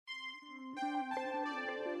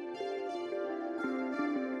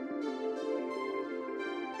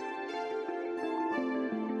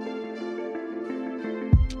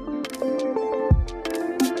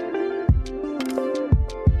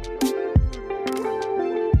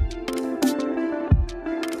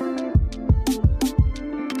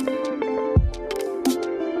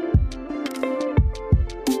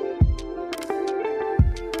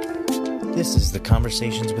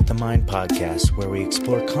Conversations with the Mind podcast, where we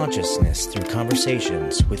explore consciousness through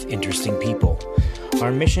conversations with interesting people.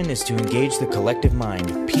 Our mission is to engage the collective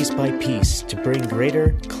mind piece by piece to bring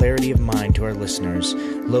greater clarity of mind to our listeners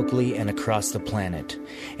locally and across the planet,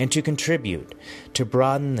 and to contribute to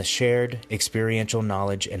broaden the shared experiential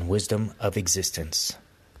knowledge and wisdom of existence.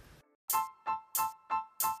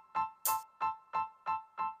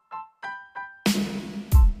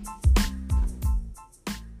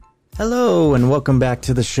 Hello, and welcome back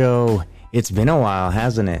to the show. It's been a while,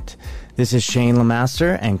 hasn't it? This is Shane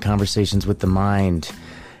Lemaster and Conversations with the Mind.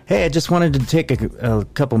 Hey, I just wanted to take a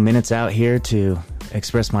couple minutes out here to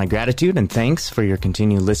express my gratitude and thanks for your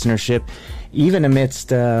continued listenership, even amidst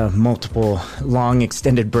multiple long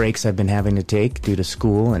extended breaks I've been having to take due to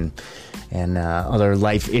school and other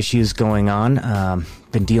life issues going on.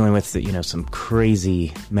 Been dealing with some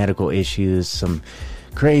crazy medical issues, some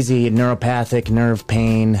crazy neuropathic nerve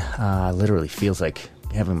pain. Literally feels like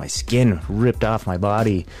having my skin ripped off my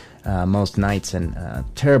body most nights, and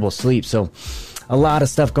terrible sleep. So a lot of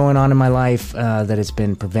stuff going on in my life that has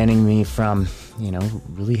been preventing me from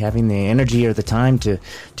really having the energy or the time to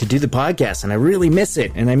do the podcast, and I really miss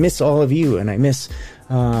it, and I miss all of you, and I miss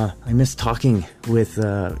talking with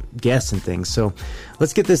guests and things. So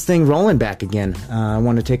let's get this thing rolling back again. I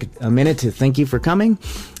want to take a minute to thank you for coming.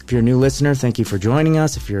 If you're a new listener, thank you for joining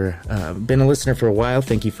us. If you're been a listener for a while,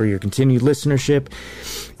 thank you for your continued listenership.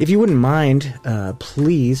 If you wouldn't mind,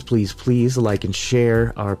 please like and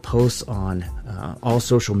share our posts on all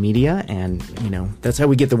social media. And, that's how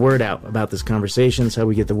we get the word out about this conversation. That's how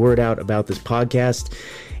we get the word out about this podcast.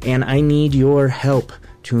 And I need your help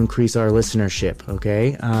to increase our listenership,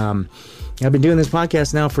 okay? I've been doing this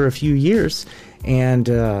podcast now for a few years, and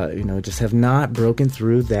just have not broken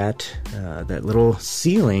through that little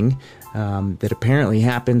ceiling that apparently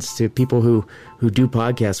happens to people who do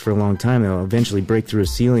podcasts for a long time. They'll eventually break through a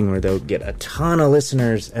ceiling where they'll get a ton of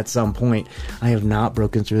listeners at some point. I have not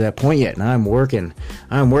broken through that point yet, and I'm working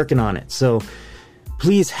on it. So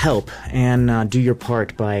please help and do your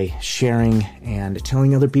part by sharing and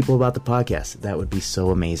telling other people about the podcast. That would be so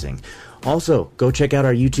amazing. Also, go check out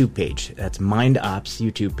our YouTube page. That's MindOps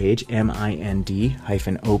YouTube page, MIND-OPS.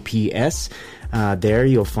 There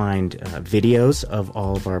you'll find videos of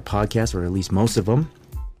all of our podcasts, or at least most of them.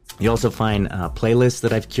 You'll also find playlists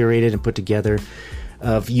that I've curated and put together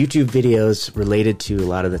of YouTube videos related to a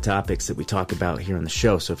lot of the topics that we talk about here on the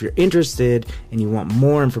show. So if you're interested and you want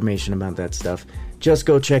more information about that stuff, just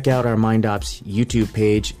go check out our MindOps YouTube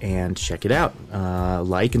page and check it out.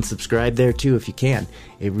 Like and subscribe there too if you can.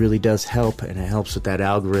 It really does help, and it helps with that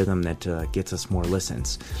algorithm that gets us more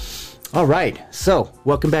listens. All right, so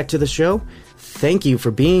welcome back to the show. Thank you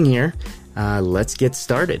for being here. Let's get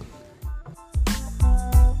started.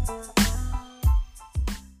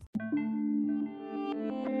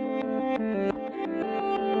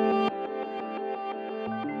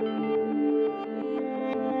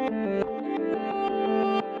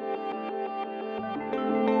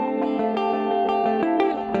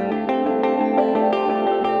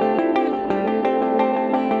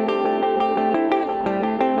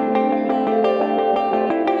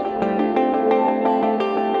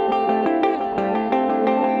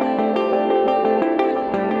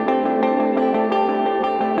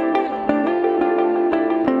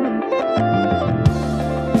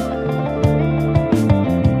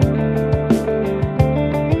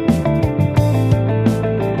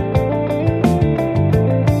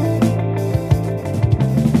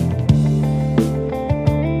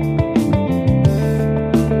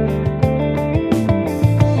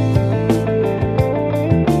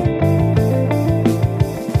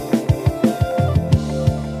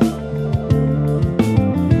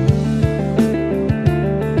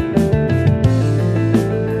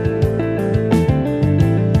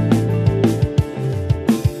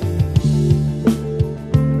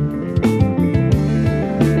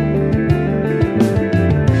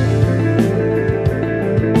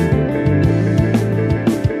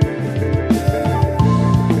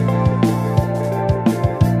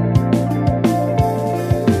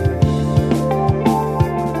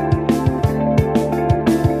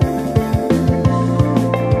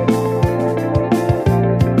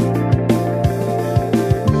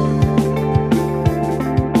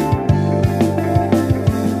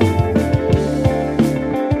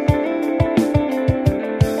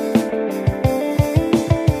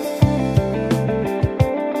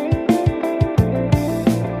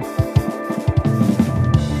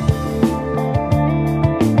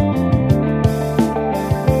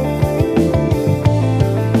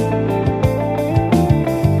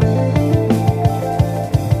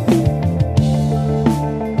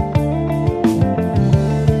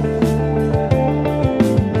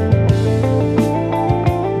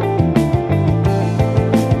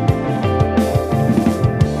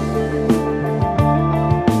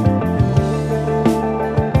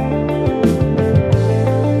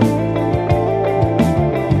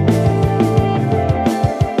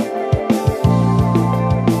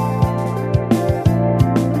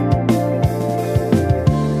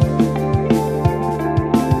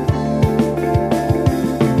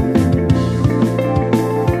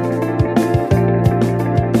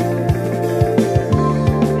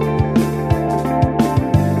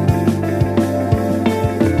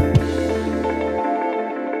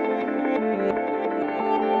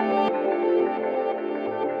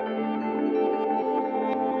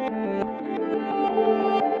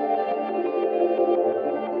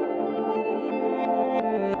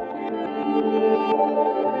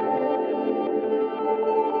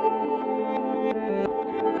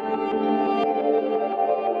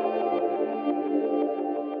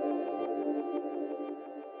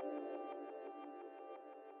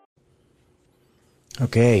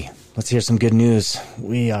 Okay, let's hear some good news.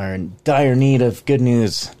 We are in dire need of good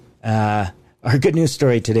news. Our good news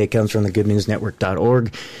story today comes from the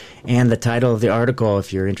goodnewsnetwork.org. And the title of the article,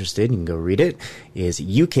 if you're interested, you can go read it, is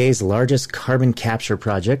UK's largest carbon capture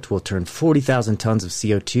project will turn 40,000 tons of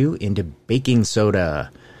CO2 into baking soda.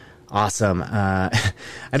 Awesome. I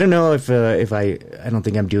don't know if I don't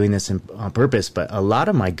think I'm doing this on purpose, but a lot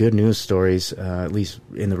of my good news stories, at least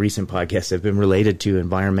in the recent podcasts, have been related to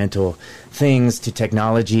environmental things, to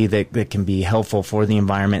technology that can be helpful for the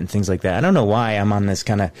environment and things like that. I don't know why I'm on this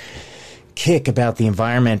kind of kick about the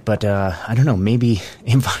environment, but I don't know, maybe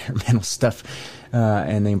environmental stuff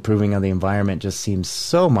and the improving of the environment just seems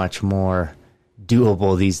so much more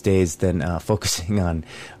doable these days than focusing on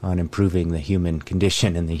improving the human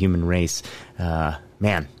condition and the human race.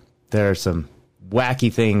 Man, there are some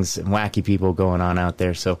wacky things and wacky people going on out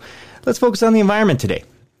there. So let's focus on the environment today.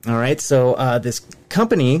 All right. So this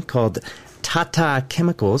company called Tata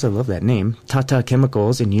Chemicals, I love that name, Tata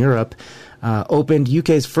Chemicals in Europe, opened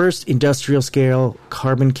UK's first industrial-scale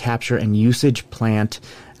carbon capture and usage plant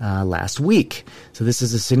last week. So this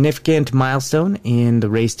is a significant milestone in the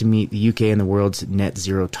race to meet the UK and the world's net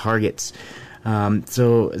zero targets.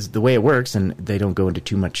 So the way it works, and they don't go into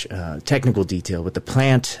too much technical detail, but the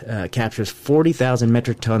plant captures 40,000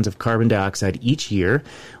 metric tons of carbon dioxide each year,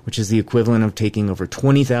 which is the equivalent of taking over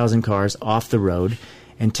 20,000 cars off the road,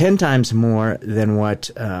 and 10 times more than what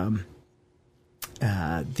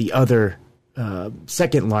the other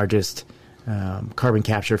second largest carbon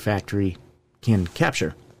capture factory can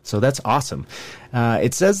capture. So that's awesome.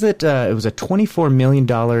 It says that it was a $24 million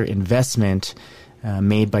investment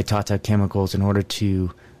made by Tata Chemicals in order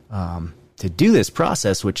to do this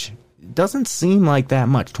process, which doesn't seem like that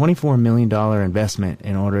much. $24 million investment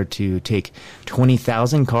in order to take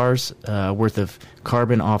 20,000 cars worth of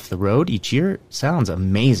carbon off the road each year sounds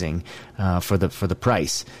amazing for the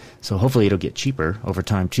price. So hopefully it'll get cheaper over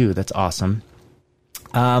time too. That's awesome.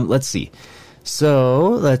 Let's see.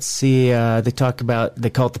 They call it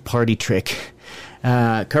the party trick.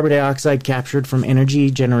 Carbon dioxide captured from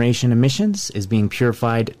energy generation emissions is being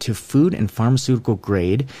purified to food and pharmaceutical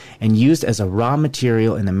grade and used as a raw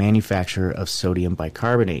material in the manufacture of sodium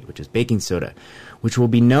bicarbonate, which is baking soda, which will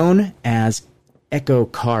be known as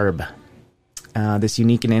EcoCarb. This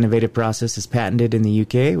unique and innovative process is patented in the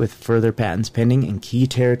UK with further patents pending in key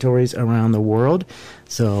territories around the world.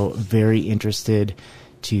 So very interested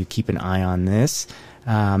to keep an eye on this.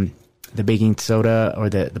 The baking soda or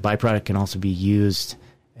the byproduct can also be used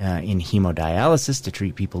in hemodialysis to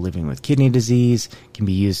treat people living with kidney disease. Can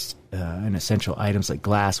be used in essential items like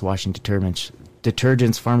glass, washing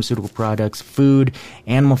detergents, pharmaceutical products, food,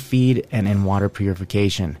 animal feed, and in water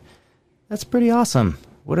purification. That's pretty awesome.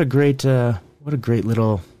 What a great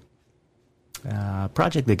little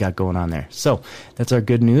project they got going on there. So that's our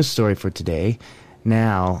good news story for today.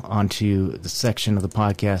 Now, onto the section of the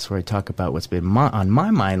podcast where I talk about what's been on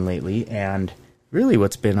my mind lately, and really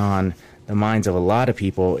what's been on the minds of a lot of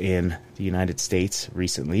people in the United States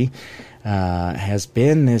recently, has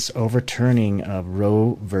been this overturning of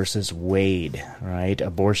Roe versus Wade, right?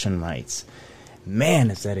 Abortion rights.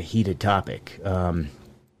 Man, is that a heated topic. I'm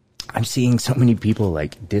seeing so many people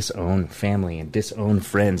like disown family and disown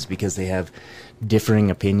friends because they have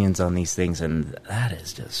differing opinions on these things, and that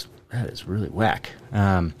is really whack.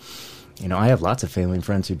 I have lots of family and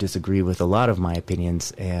friends who disagree with a lot of my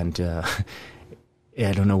opinions, and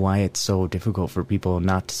I don't know why it's so difficult for people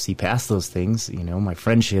not to see past those things. My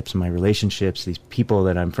friendships, my relationships, these people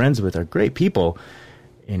that I'm friends with are great people.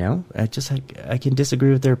 I can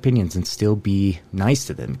disagree with their opinions and still be nice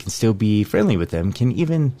to them, can still be friendly with them, can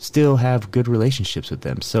even still have good relationships with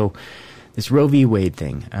them. So this Roe v. Wade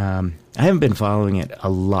thing, I haven't been following it a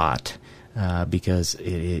lot because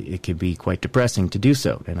it can be quite depressing to do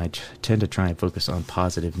so. And I tend to try and focus on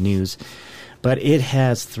positive news. But it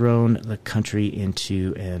has thrown the country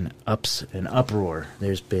into an uproar.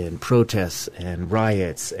 There's been protests and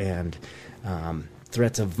riots and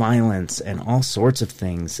threats of violence and all sorts of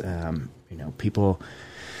things. People,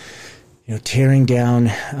 tearing down,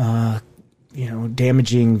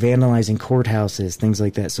 damaging, vandalizing courthouses, things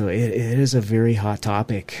like that. So it is a very hot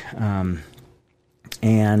topic.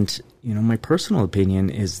 And my personal opinion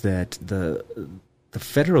is that the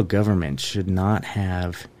federal government should not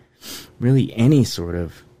have really any sort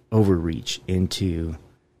of overreach into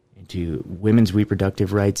women's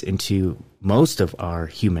reproductive rights, into most of our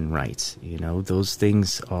human rights. Those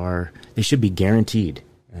things they should be guaranteed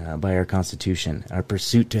by our Constitution. Our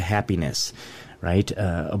pursuit to happiness, right?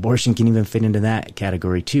 Abortion can even fit into that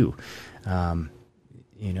category too.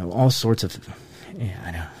 All sorts of.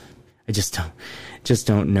 I know. I just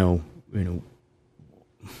don't know.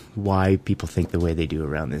 why people think the way they do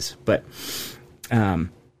around this. But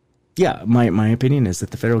yeah, my opinion is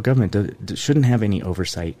that the federal government shouldn't have any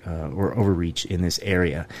oversight or overreach in this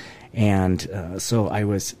area. And so I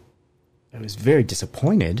was very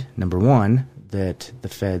disappointed, number one, that the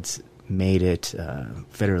feds made it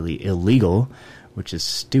federally illegal, which is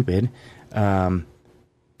stupid,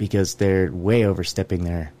 because they're way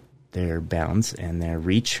overstepping their bounds and their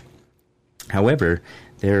reach. However,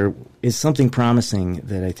 there is something promising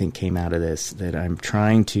that I think came out of this that I'm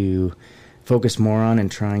trying to focus more on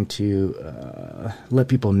and trying to let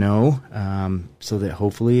people know, so that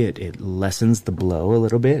hopefully it lessens the blow a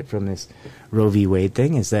little bit from this Roe v. Wade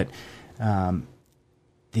thing, is that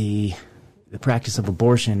the practice of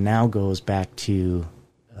abortion now goes back to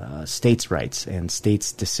states' rights and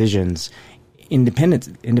states' decisions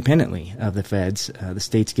independently of the feds. The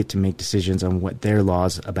states get to make decisions on what their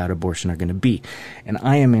laws about abortion are going to be. And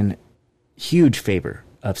I am in huge favor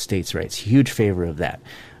of states' rights, huge favor of that.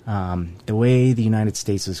 The way the United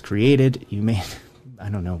States was created, I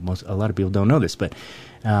don't know, a lot of people don't know this, but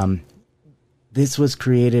this was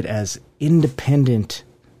created as independent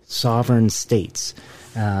sovereign states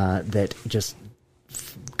that just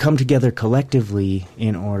come together collectively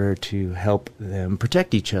in order to help them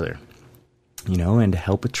protect each other, and to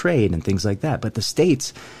help with trade and things like that. But the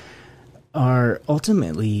states are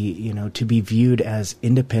ultimately, to be viewed as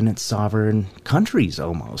independent sovereign countries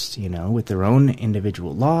almost, with their own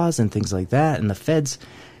individual laws and things like that. And the feds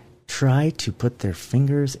try to put their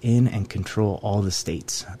fingers in and control all the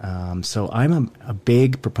states. So I'm a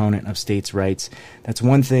big proponent of states' rights. That's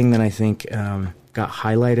one thing that I think got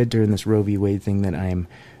highlighted during this Roe v. Wade thing that I'm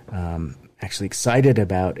actually excited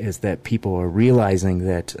about, is that people are realizing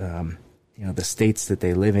that the states that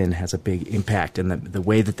they live in has a big impact, and the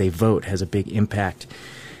way that they vote has a big impact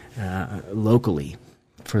locally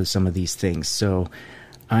for some of these things. So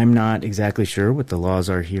I'm not exactly sure what the laws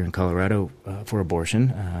are here in Colorado for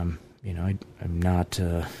abortion. I'm not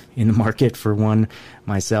in the market for one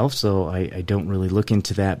myself, so I don't really look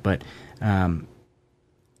into that. But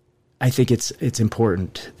I think it's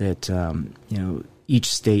important that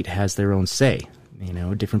each state has their own say.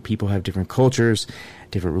 Different people have different cultures,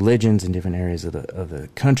 different religions in different areas of the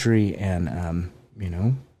country, and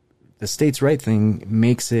the states' right thing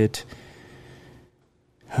makes it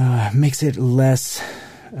less,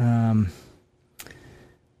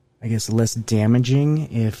 less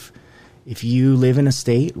damaging if you live in a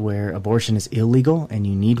state where abortion is illegal and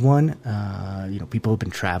you need one. People have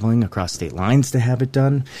been traveling across state lines to have it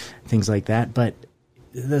done, things like that. But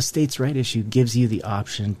the states' right issue gives you the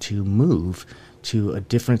option to move to a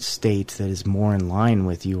different state that is more in line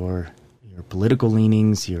with your political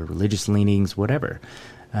leanings, your religious leanings, whatever.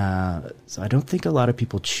 So I don't think a lot of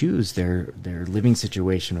people choose their living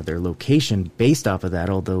situation or their location based off of that,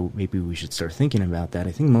 although maybe we should start thinking about that.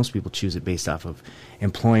 I think most people choose it based off of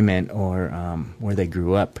employment or where they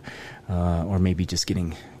grew up, or maybe just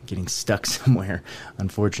getting stuck somewhere,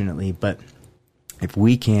 unfortunately. But if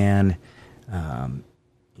we can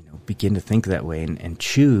begin to think that way and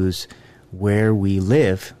choose where we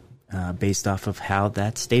live based off of how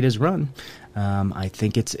that state is run, I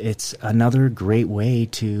think it's another great way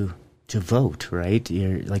to vote, right?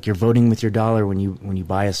 You're voting with your dollar when you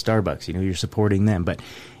buy a Starbucks. You're supporting them, but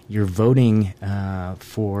you're voting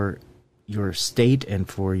for your state and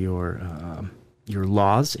for your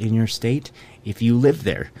laws in your state if you live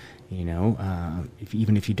there. Even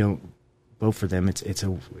if you don't vote for them, it's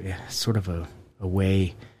a sort of a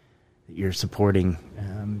way that you're supporting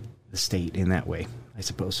the state in that way, I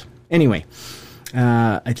suppose. Anyway,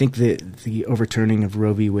 I think the overturning of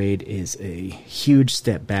Roe v. Wade is a huge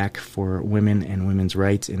step back for women and women's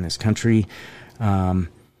rights in this country, and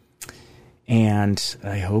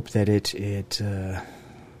I hope that it in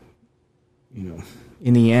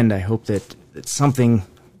the end, I hope that something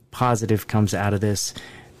positive comes out of this.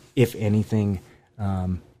 If anything,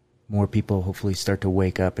 more people hopefully start to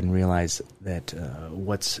wake up and realize that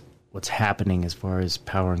what's happening as far as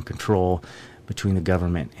power and control between the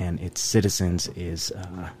government and its citizens is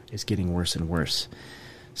getting worse and worse.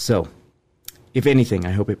 So, if anything,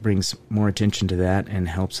 I hope it brings more attention to that and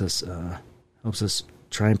helps us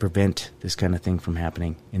try and prevent this kind of thing from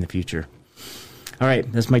happening in the future. All right,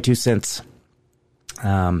 that's my 2 cents.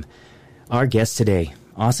 Our guest today,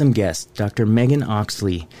 awesome guest, Dr. Megan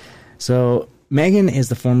Oxley. So Megan is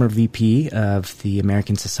the former VP of the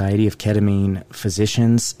American Society of Ketamine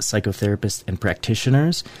Physicians, Psychotherapists, and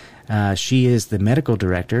Practitioners. She is the medical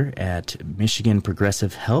director at Michigan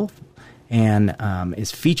Progressive Health and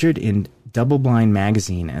is featured in Double Blind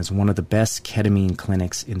Magazine as one of the best ketamine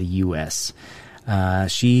clinics in the U.S.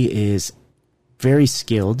 She is very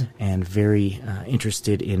skilled and very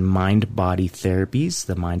interested in mind-body therapies,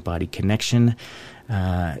 the mind-body connection.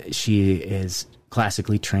 She is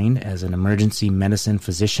classically trained as an emergency medicine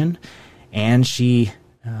physician, and she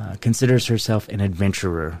considers herself an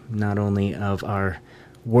adventurer, not only of our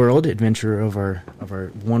world, adventurer of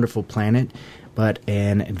our wonderful planet, but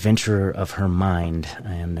an adventurer of her mind.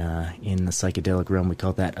 And in the psychedelic realm, we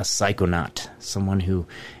call that a psychonaut, someone who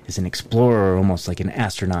is an explorer, almost like an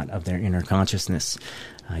astronaut of their inner consciousness.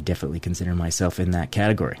 I definitely consider myself in that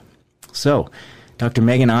category. So, Dr.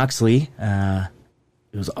 Megan Oxley, it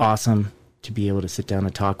was awesome to be able to sit down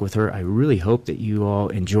and talk with her. I really hope that you all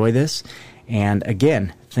enjoy this. And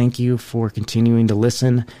again, thank you for continuing to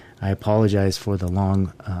listen. I apologize for the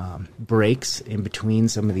long breaks in between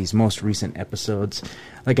some of these most recent episodes.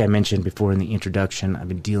 Like I mentioned before in the introduction, I've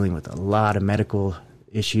been dealing with a lot of medical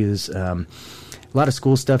issues, a lot of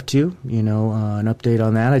school stuff too. An update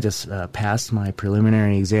on that. I just passed my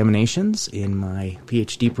preliminary examinations in my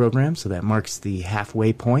PhD program, so that marks the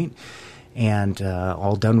halfway point, and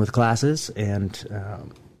all done with classes, and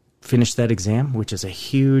finished that exam, which is a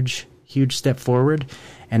huge step forward.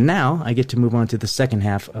 And now I get to move on to the second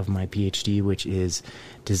half of my PhD, which is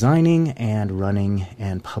designing and running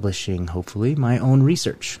and publishing, hopefully, my own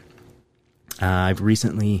research. I've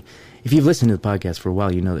recently, if you've listened to the podcast for a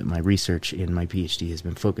while, you know that my research in my PhD has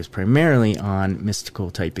been focused primarily on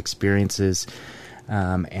mystical type experiences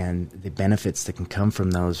and the benefits that can come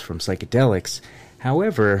from those from psychedelics.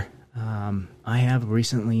 However, I have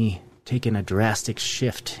recently taken a drastic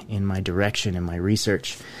shift in my direction in my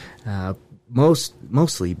research,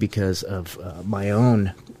 mostly because of my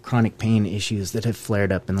own chronic pain issues that have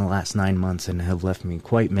flared up in the last 9 months and have left me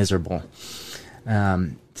quite miserable.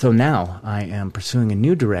 So now I am pursuing a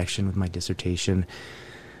new direction with my dissertation,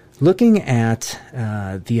 looking at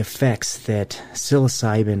the effects that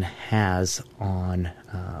psilocybin has on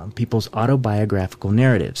people's autobiographical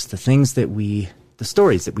narratives, the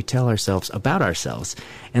stories that we tell ourselves about ourselves,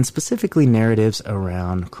 and specifically narratives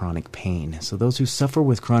around chronic pain. So those who suffer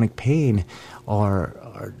with chronic pain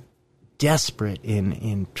are desperate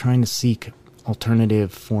in trying to seek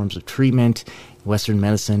alternative forms of treatment. Western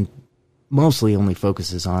medicine mostly only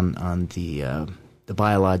focuses on the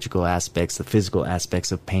biological aspects, the physical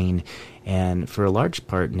aspects of pain, and for a large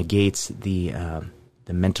part negates the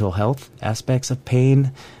mental health aspects of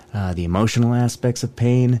pain, the emotional aspects of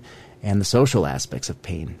pain, and the social aspects of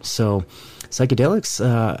pain. So psychedelics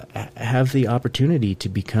have the opportunity to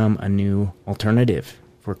become a new alternative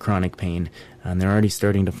for chronic pain. And they're already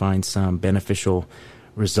starting to find some beneficial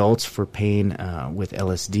results for pain with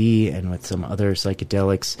LSD and with some other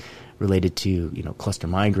psychedelics related to, cluster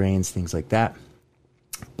migraines, things like that.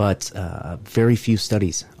 But very few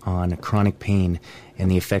studies on chronic pain and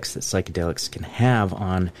the effects that psychedelics can have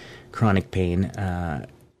on chronic pain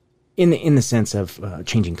in the sense of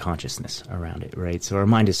changing consciousness around it, right? So our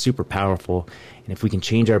mind is super powerful, and if we can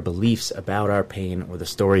change our beliefs about our pain or the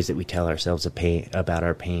stories that we tell ourselves about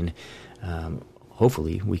our pain,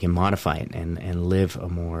 hopefully we can modify it and live a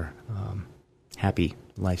more happy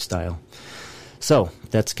lifestyle. So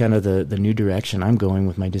that's kind of the new direction I'm going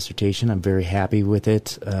with my dissertation. I'm very happy with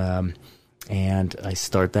it, and I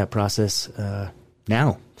start that process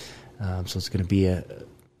now. So it's going to be a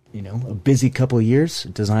busy couple of years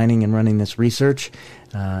designing and running this research.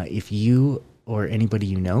 If you or anybody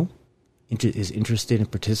you know is interested in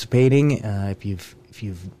participating, if you've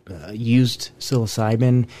used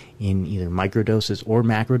psilocybin in either microdoses or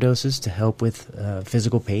macrodoses to help with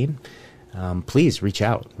physical pain, please reach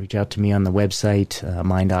out. Reach out to me on the website,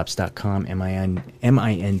 mindops.com,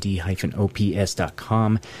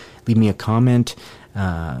 mind-ops.com. Leave me a comment.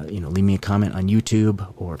 Leave me a comment on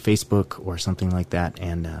YouTube or Facebook or something like that.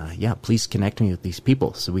 And, please connect me with these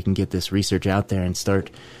people so we can get this research out there and start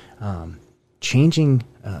changing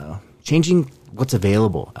what's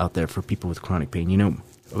available out there for people with chronic pain.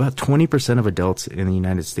 About 20% of adults in the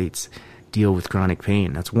United States deal with chronic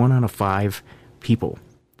pain. That's 1 out of 5 people.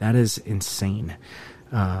 That is insane.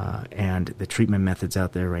 And the treatment methods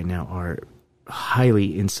out there right now are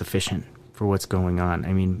highly insufficient for what's going on.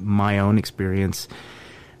 I mean, my own experience,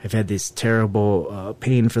 I've had this terrible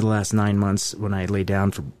pain for the last 9 months when I lay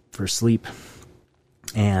down for sleep,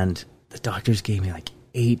 and the doctors gave me like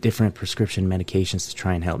 8 different prescription medications to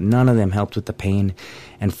try and help. None of them helped with the pain,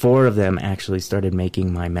 and 4 of them actually started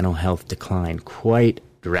making my mental health decline quite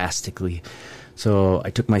drastically. So I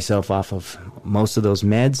took myself off of most of those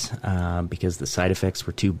meds because the side effects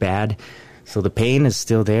were too bad. So the pain is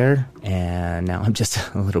still there, and now I'm just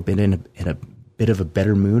a little bit in a bit of a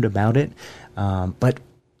better mood about it. But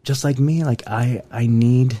just like me, like I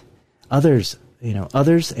need others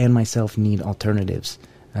others and myself need alternatives,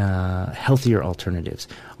 healthier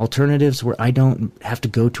alternatives where I don't have to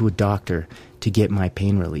go to a doctor to get my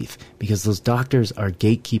pain relief, because those doctors are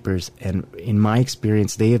gatekeepers. And in my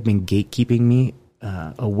experience, they have been gatekeeping me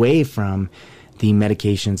away from the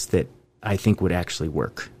medications that I think would actually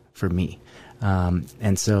work for me.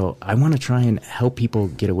 And so I want to try and help people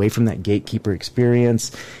get away from that gatekeeper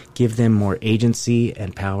experience, give them more agency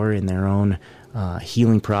and power in their own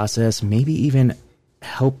healing process, maybe even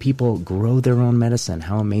help people grow their own medicine.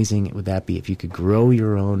 How amazing would that be if you could grow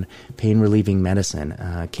your own pain-relieving medicine?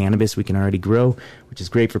 Cannabis we can already grow, which is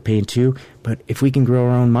great for pain too, but if we can grow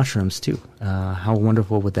our own mushrooms too, how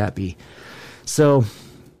wonderful would that be? So,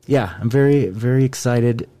 yeah, I'm very, very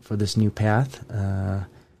excited for this new path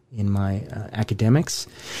in my academics,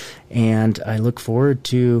 and I look forward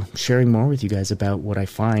to sharing more with you guys about what I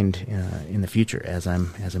find in the future as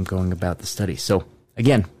I'm going about the study. So,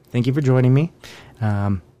 again, thank you for joining me.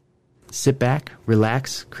 Sit back,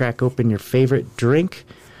 relax, crack open your favorite drink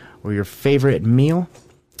or your favorite meal,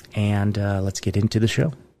 and let's get into the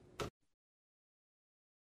show.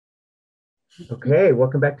 Okay,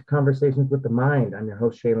 welcome back to Conversations with the Mind. I'm your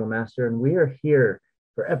host, Shane Lemaster, and we are here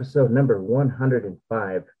for episode number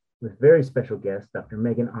 105 with very special guest, Dr.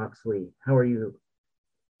 Megan Oxley. How are you?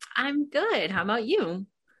 I'm good. How about you?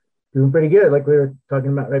 Doing pretty good. Like we were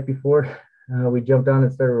talking about right before we jumped on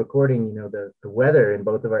and started recording, the weather in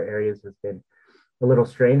both of our areas has been a little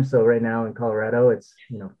strange. So right now in Colorado, it's,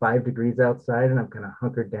 5 degrees outside, and I'm kind of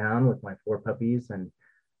hunkered down with my 4 puppies and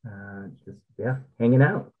hanging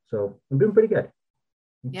out. So I'm doing pretty good.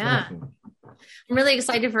 Yeah. I'm really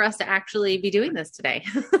excited for us to actually be doing this today.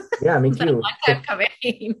 Yeah, me too. A long time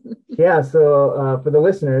coming. Yeah. So for the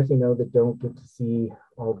listeners, that don't get to see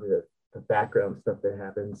all the background stuff that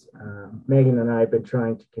happens, Megan and I have been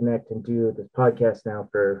trying to connect and do this podcast now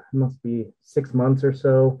for must be 6 months or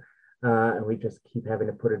so. And we just keep having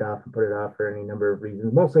to put it off for any number of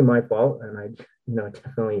reasons, mostly my fault. And I,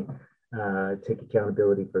 definitely take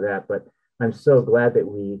accountability for that. But I'm so glad that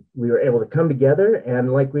we were able to come together,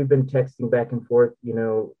 and like we've been texting back and forth,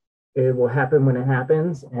 it will happen when it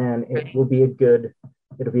happens, and it'll be a good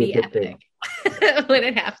thing when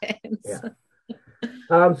it happens.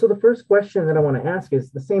 Yeah. So the first question that I want to ask is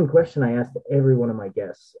the same question I asked every one of my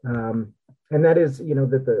guests. And that is,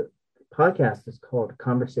 that the podcast is called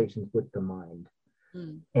Conversations with the Mind.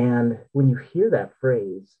 And when you hear that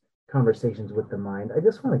phrase, Conversations with the Mind, I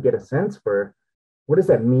just want to get a sense for, what does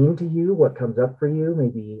that mean to you? What comes up for you?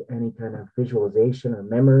 Maybe any kind of visualization or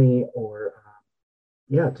memory, or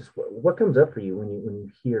just what comes up for you when you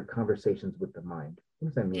hear Conversations with the Mind? What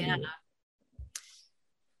does that mean to you?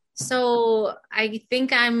 So I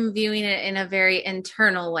think I'm viewing it in a very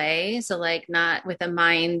internal way. So like not with a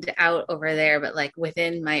mind out over there, but like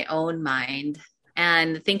within my own mind,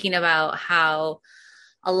 and thinking about how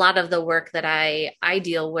a lot of the work that I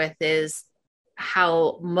deal with is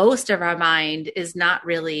how most of our mind is not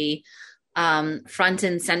really front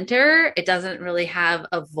and center. It doesn't really have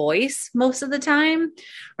a voice most of the time,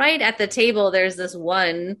 right? At the table, there's this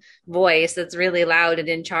one voice that's really loud and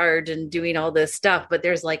in charge and doing all this stuff, but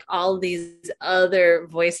there's like all these other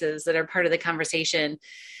voices that are part of the conversation.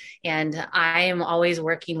 And I am always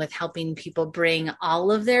working with helping people bring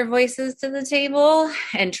all of their voices to the table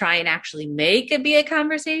and try and actually make it be a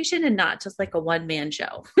conversation and not just like a one-man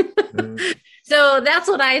show. So that's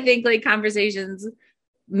what I think like conversations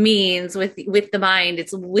means with the mind.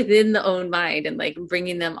 It's within the own mind, and like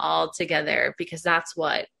bringing them all together, because that's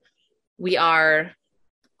what we are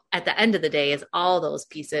at the end of the day, is all those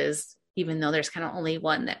pieces, even though there's kind of only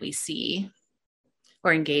one that we see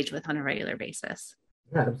or engage with on a regular basis.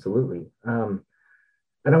 Yeah, absolutely. And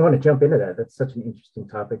I want to jump into that. That's such an interesting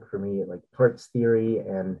topic for me, like parts theory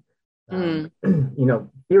and,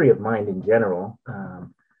 theory of mind in general,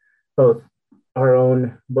 both our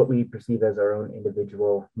own, what we perceive as our own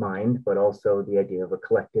individual mind, but also the idea of a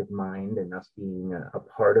collective mind and us being a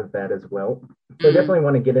part of that as well. So I definitely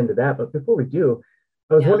want to get into that. But before we do,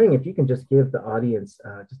 I was wondering if you can just give the audience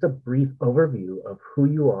just a brief overview of who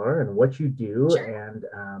you are and what you do, and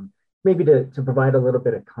maybe to provide a little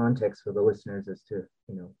bit of context for the listeners as to,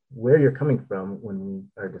 where you're coming from when we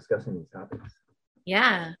are discussing these topics.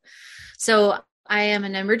 Yeah. So I am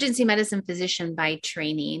an emergency medicine physician by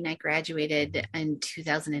training. I graduated in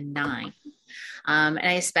 2009. And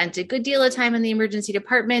I spent a good deal of time in the emergency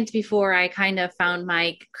department before I kind of found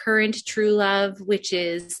my current true love, which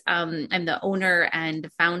is I'm the owner and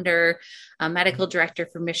founder, medical director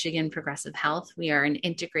for Michigan Progressive Health. We are an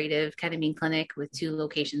integrative ketamine clinic with 2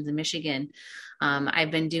 locations in Michigan.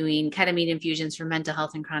 I've been doing ketamine infusions for mental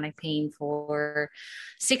health and chronic pain for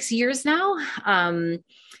 6 years now.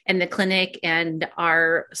 And the clinic and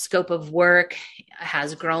our scope of work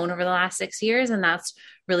has grown over the last 6 years. And that's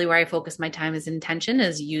really where I focus my time as intention,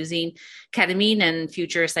 is using ketamine and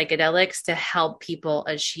future psychedelics to help people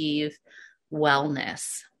achieve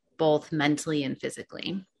wellness, both mentally and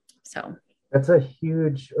physically. So that's a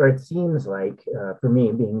huge, or it seems like, for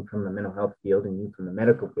me, being from the mental health field and you from the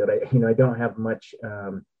medical field, I don't have much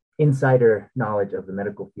insider knowledge of the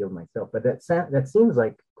medical field myself, but that seems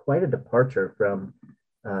like quite a departure from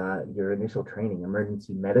your initial training,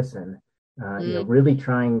 emergency medicine. Really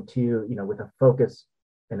trying to, with a focus,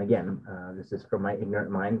 and again, this is from my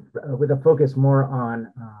ignorant mind, with a focus more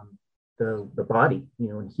on the body,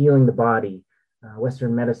 and healing the body.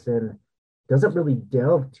 Western medicine doesn't really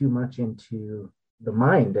delve too much into the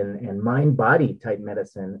mind and mind-body type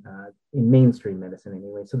medicine in mainstream medicine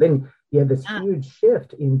anyway. So then you have this huge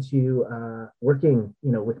shift into working,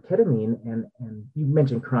 with ketamine, and you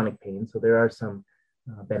mentioned chronic pain. So there are some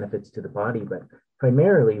benefits to the body, but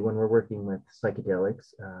primarily when we're working with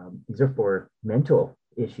psychedelics, these are for mental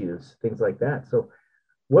issues, things like that. So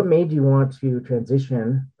what made you want to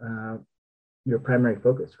transition your primary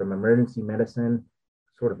focus from emergency medicine,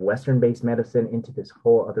 sort of Western-based medicine, into this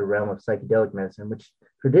whole other realm of psychedelic medicine, which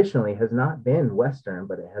traditionally has not been Western,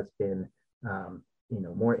 but it has been,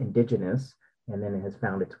 more indigenous, and then it has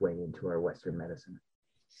found its way into our Western medicine?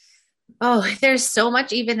 Oh, there's so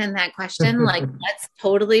much even in that question. Like, let's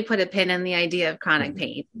totally put a pin in the idea of chronic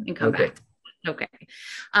pain and come back. Okay.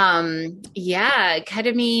 Yeah,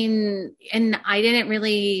 ketamine, and I didn't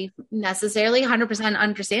really necessarily 100%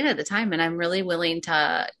 understand at the time. And I'm really willing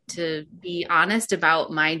to be honest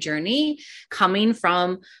about my journey coming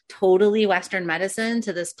from totally Western medicine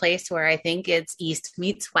to this place where I think it's East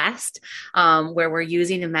meets West, where we're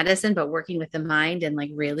using a medicine, but working with the mind and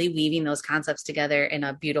like really weaving those concepts together in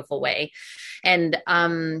a beautiful way. And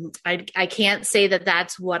I can't say that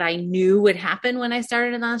that's what I knew would happen when I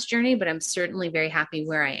started on this journey, but I'm certainly very happy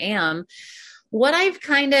where I am. What I've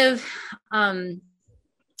kind of,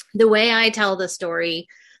 the way I tell the story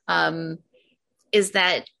is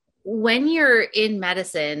that when you're in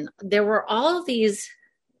medicine, there were all of these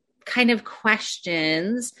kind of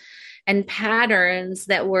questions and patterns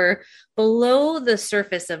that were below the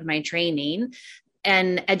surface of my training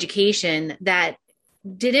and education that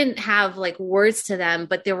didn't have like words to them,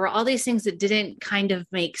 but there were all these things that didn't kind of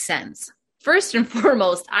make sense. First and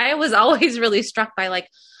foremost, I was always really struck by like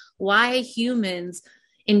why humans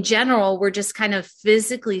in general were just kind of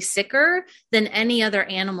physically sicker than any other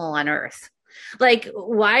animal on Earth. Like,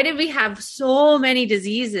 why did we have so many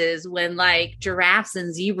diseases when like giraffes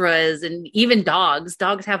and zebras and even dogs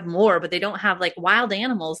have more, but they don't have, like, wild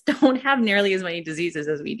animals don't have nearly as many diseases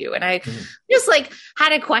as we do. And I just like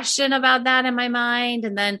had a question about that in my mind.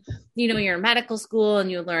 And then, you're in medical school and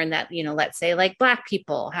you learn that, let's say like Black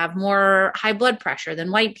people have more high blood pressure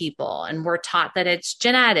than white people. And we're taught that it's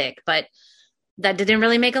genetic, but that didn't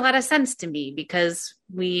really make a lot of sense to me because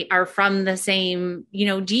we are from the same,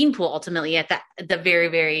 gene pool ultimately at the very,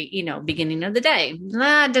 very, beginning of the day.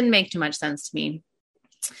 That didn't make too much sense to me.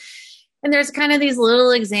 And there's kind of these little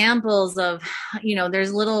examples of,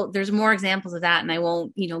 there's more examples of that. And I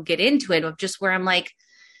won't, get into it, of just where I'm like,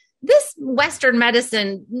 this Western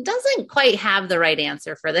medicine doesn't quite have the right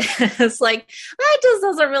answer for this. Like, that just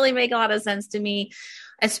doesn't really make a lot of sense to me.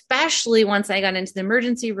 Especially once I got into the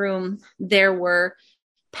emergency room, there were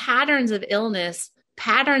patterns of illness,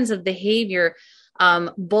 patterns of behavior,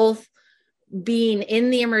 both being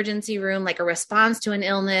in the emergency room, like a response to an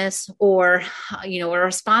illness or, a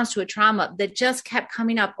response to a trauma that just kept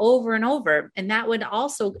coming up over and over. And that would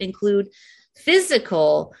also include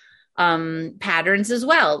physical patterns as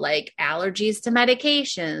well, like allergies to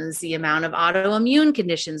medications, the amount of autoimmune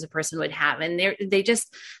conditions a person would have. And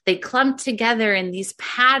they clump together in these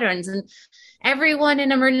patterns. And everyone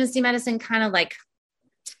in emergency medicine kind of like,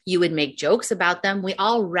 you would make jokes about them. We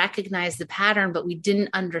all recognized the pattern, but we didn't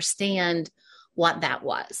understand what that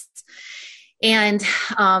was. And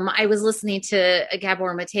I was listening to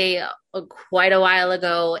Gabor Mate quite a while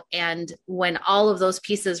ago. And when all of those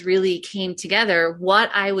pieces really came together,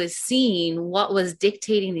 what I was seeing, what was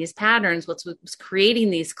dictating these patterns, what was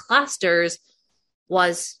creating these clusters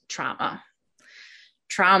was trauma.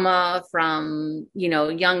 Trauma from,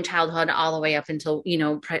 young childhood all the way up until,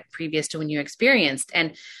 previous to when you experienced.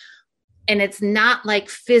 And And it's not like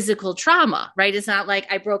physical trauma, right? It's not like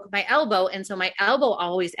I broke my elbow and so my elbow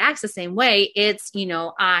always acts the same way. It's,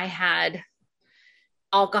 I had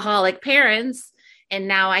alcoholic parents and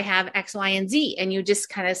now I have X, Y, and Z. And you just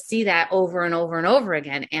kind of see that over and over and over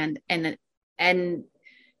again. And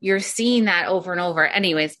you're seeing that over and over.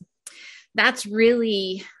 Anyways, that's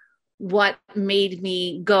really what made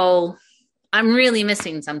me go, I'm really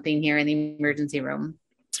missing something here in the emergency room,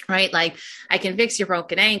 right? Like I can fix your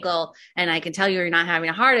broken ankle and I can tell you you're not having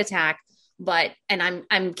a heart attack, and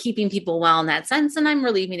I'm keeping people well in that sense, and I'm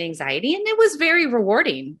relieving anxiety. And it was very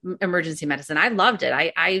rewarding, emergency medicine. I loved it.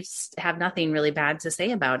 I have nothing really bad to say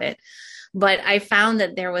about it, but I found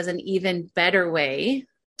that there was an even better way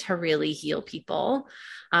to really heal people.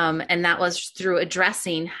 And that was through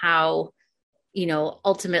addressing how,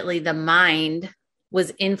 ultimately the mind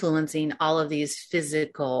was influencing all of these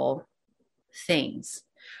physical things,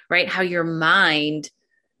 right? How your mind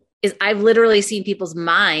is, I've literally seen people's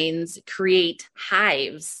minds create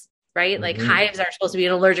hives, right? Mm-hmm. Like hives are supposed to be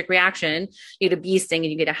an allergic reaction. You get a bee sting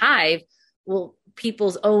and you get a hive. Well,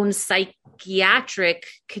 people's own psychiatric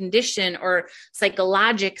condition or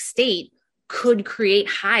psychologic state could create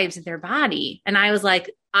hives in their body. And I was like,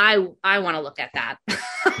 I want to look at that.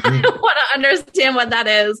 Mm-hmm. I want to understand what that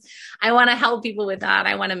is. I want to help people with that.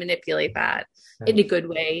 I want to manipulate that in a good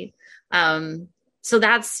way. So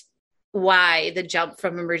that's why the jump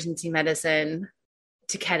from emergency medicine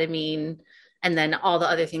to ketamine and then all the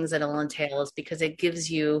other things that it'll entail is because it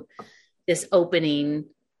gives you this opening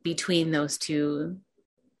between those two,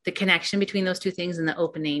 the connection between those two things and the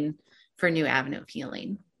opening for a new avenue of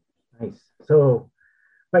healing. Nice. So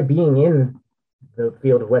by being in the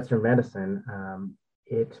field of Western medicine,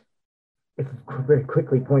 it very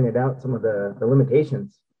quickly pointed out some of the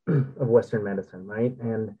limitations of Western medicine, right?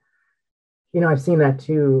 And, I've seen that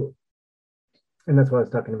too. And that's what I was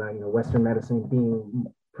talking about, Western medicine being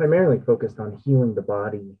primarily focused on healing the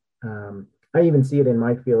body. I even see it in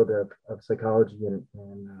my field of psychology and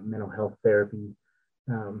mental health therapy,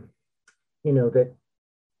 that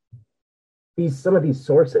some of these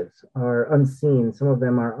sources are unseen. Some of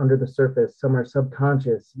them are under the surface. Some are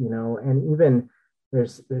subconscious, and even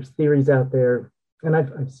there's theories out there. And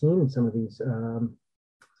I've seen some of these, some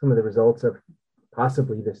of the results of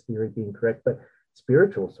possibly this theory being correct, but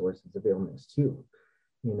spiritual sources of illness too,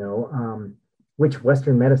 which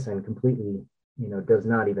Western medicine completely, does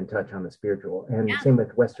not even touch on the spiritual. And yeah. Same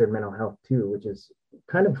with Western mental health too, which is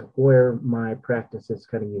kind of where my practice is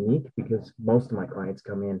kind of unique because most of my clients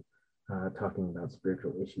come in talking about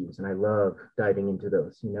spiritual issues. And I love diving into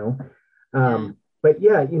those, But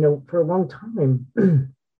yeah, for a long time,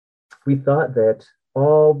 we thought that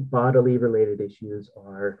all bodily related issues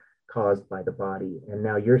are caused by the body. And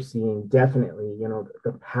now you're seeing definitely,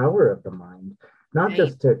 the power of the mind, not right.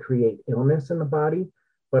 just to create illness in the body,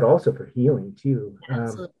 but also for healing too.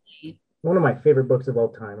 Absolutely. One of my favorite books of all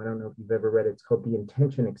time, I don't know if you've ever read it, it's called The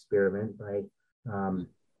Intention Experiment by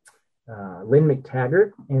Lynn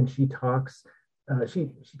McTaggart. And she talks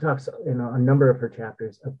in a number of her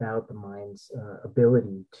chapters about the mind's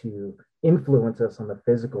ability to influence us on the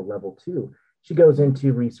physical level too. She goes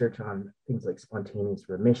into research on things like spontaneous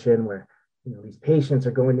remission, where these patients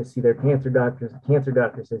are going to see their cancer doctors. The cancer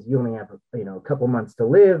doctor says you only have a couple months to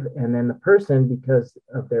live, and then the person, because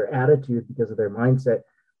of their attitude, because of their mindset,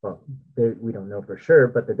 well, we don't know for sure,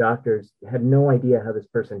 but the doctors had no idea how this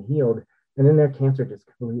person healed, and then their cancer just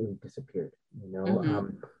completely disappeared.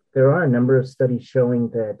 Mm-hmm. There are a number of studies showing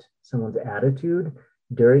that someone's attitude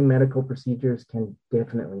during medical procedures can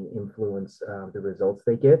definitely influence the results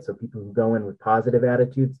they get. So people who go in with positive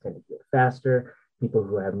attitudes tend to heal faster. People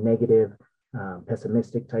who have negative,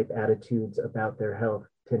 pessimistic type attitudes about their health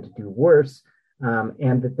tend to do worse.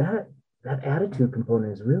 And that attitude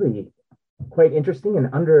component is really quite interesting and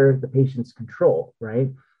under the patient's control, right?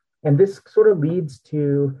 And this sort of leads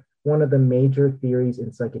to one of the major theories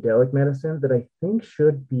in psychedelic medicine that I think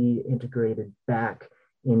should be integrated back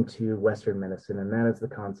into Western medicine, and that is the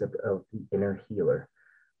concept of the inner healer,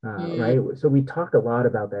 right? So we talk a lot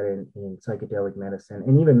about that in psychedelic medicine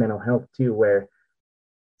and even mental health too, where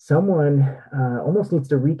someone almost needs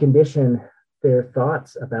to recondition their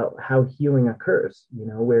thoughts about how healing occurs.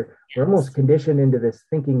 We're almost conditioned into this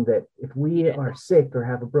thinking that if we are sick or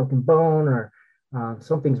have a broken bone or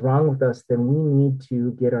something's wrong with us, then we need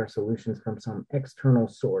to get our solutions from some external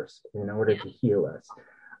source in order to heal us.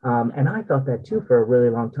 And I thought that too for a really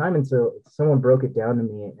long time. And so someone broke it down to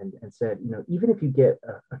me and said, even if you get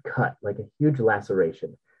a cut, like a huge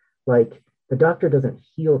laceration, like the doctor doesn't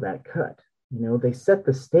heal that cut. They set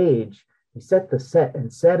the stage, they set the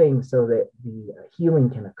setting so that the healing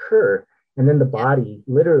can occur. And then the body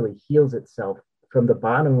literally heals itself from the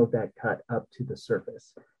bottom of that cut up to the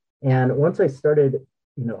surface. And once I started,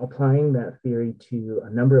 applying that theory to a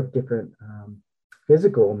number of different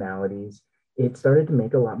physical maladies, it started to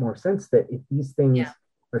make a lot more sense that if these things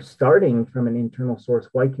are starting from an internal source,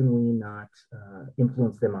 why can we not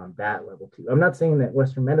influence them on that level too? I'm not saying that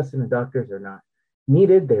Western medicine and doctors are not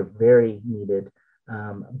needed. They're very needed.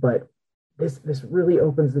 But this really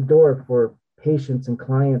opens the door for patients and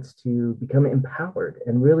clients to become empowered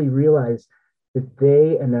and really realize that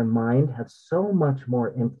they and their mind have so much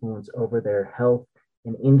more influence over their health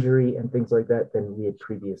and injury and things like that than we had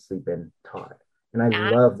previously been taught. And I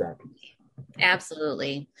love that piece.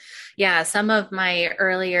 Absolutely. Yeah. Some of my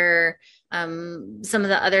earlier, some of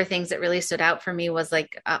the other things that really stood out for me was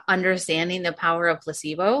like understanding the power of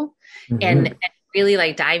placebo and really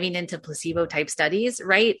like diving into placebo type studies,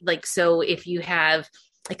 right? Like, so if you have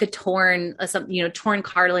like a torn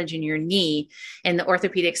cartilage in your knee and the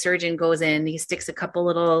orthopedic surgeon goes in, he sticks a couple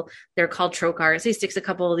little, they're called trocars. He sticks a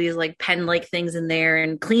couple of these like pen like things in there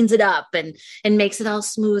and cleans it up and makes it all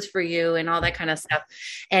smooth for you and all that kind of stuff.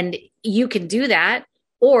 And you can do that,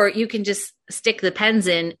 or you can just stick the pens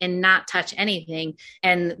in and not touch anything.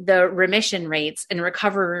 And the remission rates and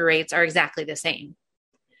recovery rates are exactly the same.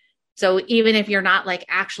 So even if you're not like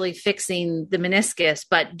actually fixing the meniscus,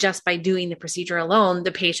 but just by doing the procedure alone,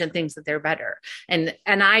 the patient thinks that they're better. And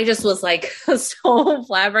I just was like so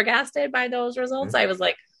flabbergasted by those results. I was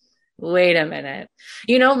like, wait a minute,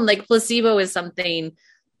 like placebo,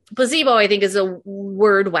 I think is a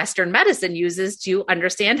word Western medicine uses to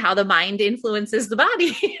understand how the mind influences the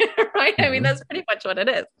body, right? I mean, that's pretty much what it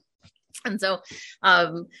is. And so,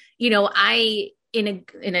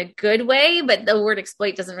 in a good way, but the word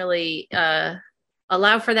exploit doesn't really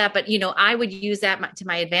allow for that. But, I would use that to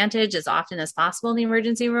my advantage as often as possible in the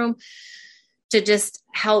emergency room to just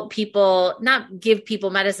help people, not give people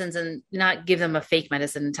medicines and not give them a fake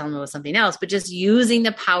medicine and tell them it was something else, but just using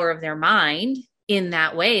the power of their mind in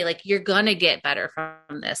that way. Like, you're going to get better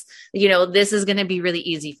from this, this is going to be really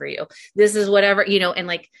easy for you. This is whatever, and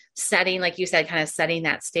like setting, like you said, kind of setting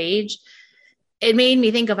that stage. It made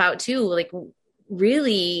me think about too, like,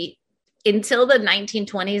 really until the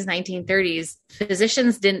 1920s, 1930s,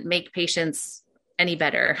 physicians didn't make patients any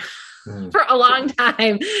better. For a long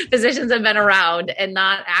time, physicians have been around and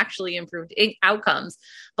not actually improved outcomes.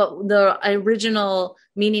 But the original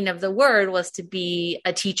meaning of the word was to be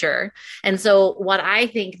a teacher. And so what I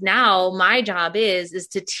think now my job is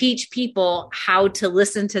to teach people how to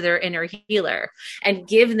listen to their inner healer and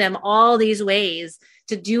give them all these ways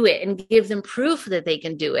to do it and give them proof that they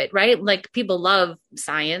can do it, right? Like, people love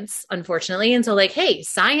science, unfortunately. And so like, hey,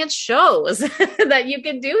 science shows that you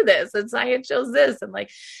can do this, and science shows this. And like,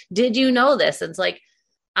 did you know this? And it's like,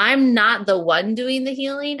 I'm not the one doing the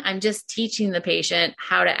healing. I'm just teaching the patient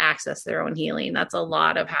how to access their own healing. That's a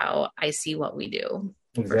lot of how I see what we do.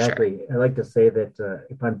 Exactly. Sure. I like to say that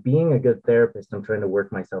if I'm being a good therapist, I'm trying to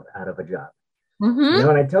work myself out of a job.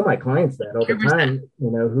 And I tell my clients that all the time,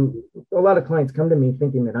 who a lot of clients come to me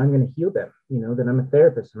thinking that I'm going to heal them, that I'm a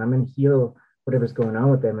therapist and I'm going to heal whatever's going on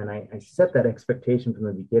with them. And I set that expectation from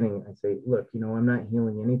the beginning. I say, look, I'm not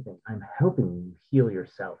healing anything. I'm helping you heal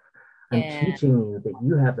yourself. I'm teaching you that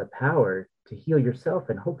you have the power to heal yourself,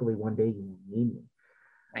 and hopefully one day you won't need me.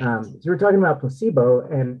 Right. So we're talking about placebo,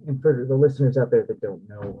 and for the listeners out there that don't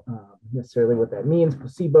know necessarily what that means,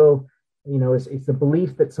 placebo, it's the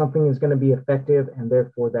belief that something is going to be effective, and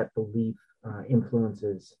therefore that belief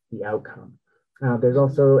influences the outcome. There's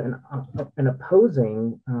also an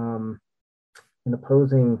opposing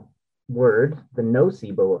word, the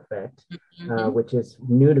nocebo effect, which is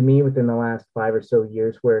new to me within the last 5 or so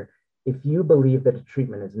years, where if you believe that a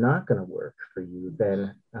treatment is not going to work for you,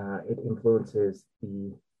 then it influences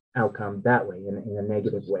the outcome that way, in a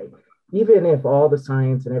negative way. Even if all the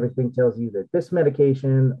science and everything tells you that this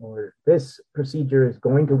medication or this procedure is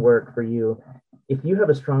going to work for you, if you have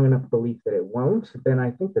a strong enough belief that it won't, then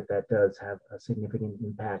I think that does have a significant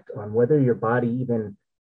impact on whether your body even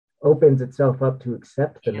opens itself up to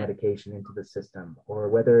accept the medication into the system, or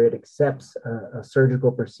whether it accepts a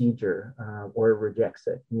surgical procedure or rejects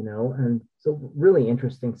it, and so really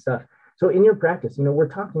interesting stuff. So in your practice, we're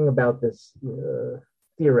talking about this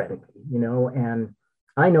theoretically, and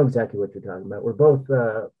I know exactly what you're talking about. We're both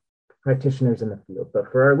practitioners in the field,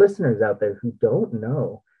 but for our listeners out there who don't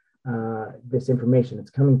know this information,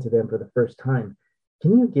 it's coming to them for the first time.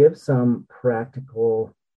 Can you give some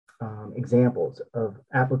practical examples of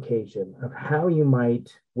application of how you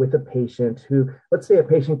might, with a patient who, let's say a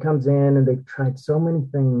patient comes in and they've tried so many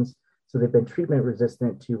things, so they've been treatment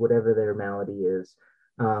resistant to whatever their malady is.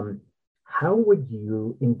 how would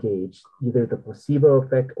you engage either the placebo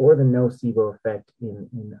effect or the nocebo effect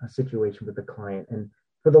in a situation with a client? And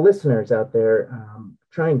for the listeners out there,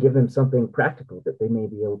 try and give them something practical that they may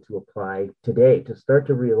be able to apply today to start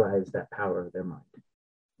to realize that power of their mind.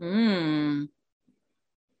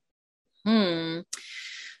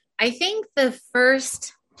 I think the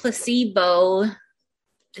first placebo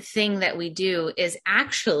thing that we do is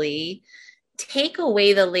actually take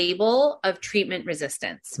away the label of treatment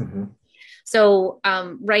resistance. Mm-hmm. So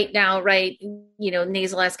right now,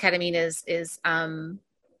 nasal esketamine is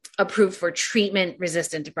approved for treatment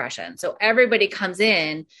resistant depression. So everybody comes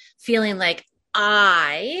in feeling like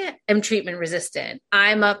I am treatment resistant.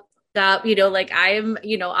 I'm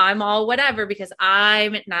I'm all whatever because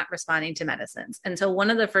I'm not responding to medicines. And so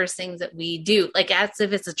one of the first things that we do, like as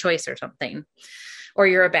if it's a choice or something, or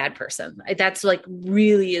you're a bad person, that's like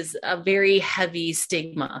really is a very heavy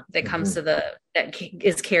stigma that comes to that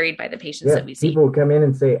is carried by the patients that we see. People come in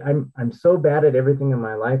and say, I'm so bad at everything in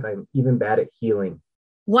my life. I'm even bad at healing.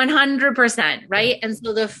 100%. Right. And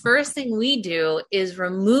so the first thing we do is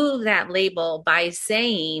remove that label by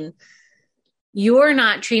saying, you're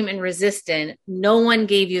not treatment resistant. No one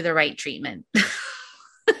gave you the right treatment.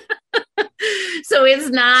 So it's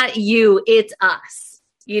not you, it's us.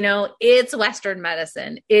 It's Western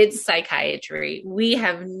medicine. It's psychiatry. We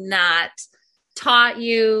have not taught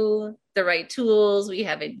you the right tools. We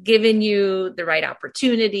haven't given you the right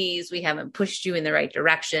opportunities. We haven't pushed you in the right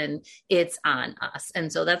direction. It's on us.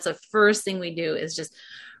 And so that's the first thing we do is just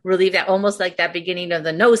relieve that, almost like that beginning of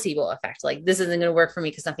the nocebo effect. Like, this isn't going to work for me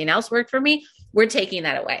because nothing else worked for me. We're taking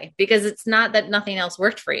that away because it's not that nothing else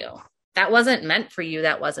worked for you. That wasn't meant for you.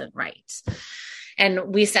 That wasn't right.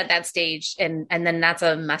 And we set that stage. And then that's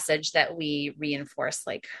a message that we reinforce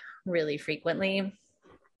like really frequently.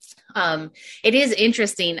 It is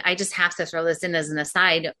interesting. I just have to throw this in as an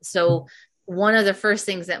aside. So one of the first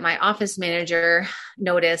things that my office manager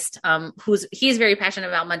noticed, he's very passionate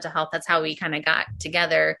about mental health. That's how we kind of got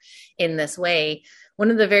together in this way.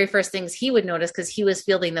 One of the very first things he would notice, because he was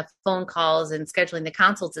fielding the phone calls and scheduling the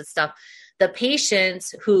consults and stuff, the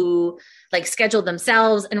patients who like scheduled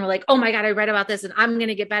themselves and were like, oh my God, I read about this and I'm going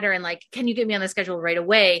to get better. And like, can you get me on the schedule right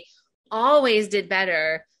away? Always did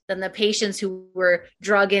better than the patients who were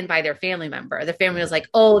drug in by their family member. The family was like,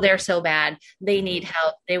 oh, they're so bad. They need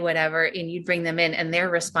help. They whatever. And you'd bring them in and their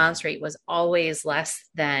response rate was always less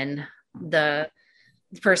than the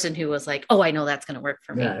person who was like, oh, I know that's going to work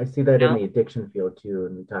for me. Yeah, I see that in the addiction field too.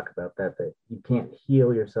 And we talk about that you can't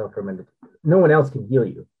heal yourself from it. No one else can heal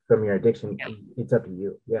you from your addiction. Yeah. It's up to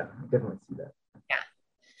you. Yeah, I definitely see that. Yeah.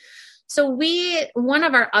 So one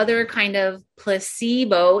of our other kind of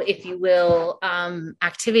placebo, if you will,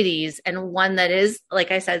 activities, and one that is,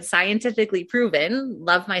 like I said, scientifically proven,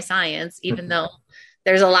 love my science, even though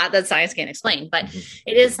there's a lot that science can't explain, but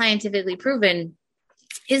it is scientifically proven,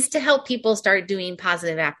 is to help people start doing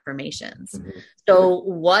positive affirmations. Mm-hmm. So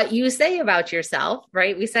what you say about yourself,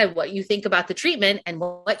 right? We said what you think about the treatment and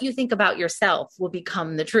what you think about yourself will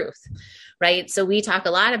become the truth, right? So we talk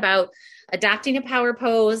a lot about adopting a power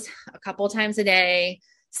pose a couple times a day,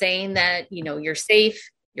 saying that, you're safe,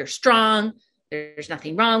 you're strong, there's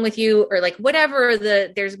nothing wrong with you, or like whatever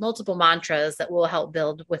there's multiple mantras that will help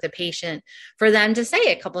build with a patient for them to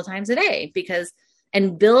say a couple times a day,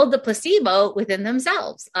 and build the placebo within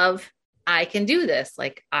themselves of, I can do this,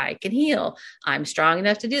 like I can heal, I'm strong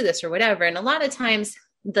enough to do this or whatever. And a lot of times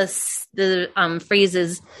the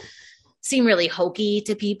phrases seem really hokey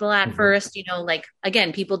to people at first, like,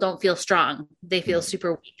 again, people don't feel strong. They feel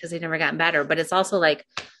super weak because they've never gotten better, but it's also like,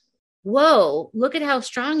 whoa, look at how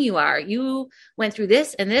strong you are. You went through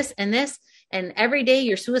this and this and this, and every day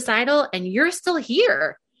you're suicidal and you're still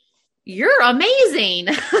here. You're amazing,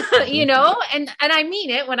 and I mean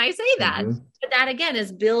it when I say that, but that again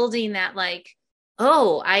is building that like,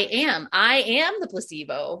 oh, I am the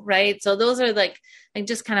placebo. Right. So those are like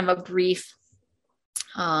just kind of a brief,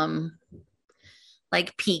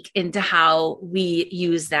 like peek into how we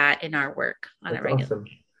use that in our work on a regular. Awesome.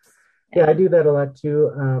 Yeah, I do that a lot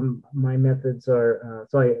too. My methods are,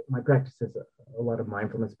 my practice is a lot of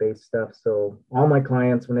mindfulness-based stuff. So all my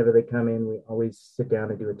clients, whenever they come in, we always sit down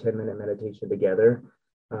and do a 10-minute meditation together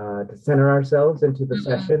to center ourselves into the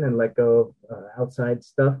session and let go of outside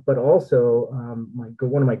stuff. But also,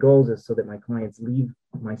 one of my goals is so that my clients leave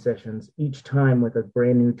my sessions each time with a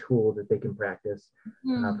brand new tool that they can practice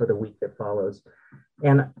for the week that follows.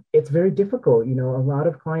 And it's very difficult. A lot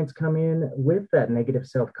of clients come in with that negative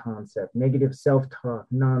self-concept, negative self-talk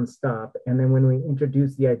nonstop. And then when we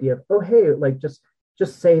introduce the idea of, oh, hey, like just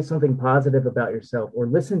just say something positive about yourself or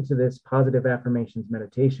listen to this positive affirmations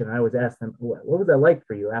meditation. I always ask them, what was that like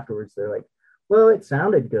for you afterwards? They're like, well, it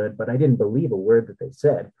sounded good, but I didn't believe a word that they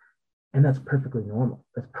said. And that's perfectly normal.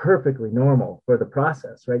 That's perfectly normal for the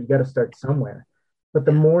process, right? You got to start somewhere. But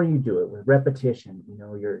the more you do it with repetition,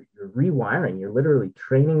 you're rewiring, you're literally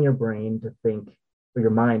training your brain to think, or your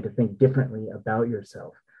mind to think differently about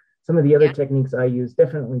yourself. Some of the other techniques I use,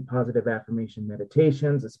 definitely positive affirmation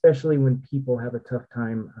meditations, especially when people have a tough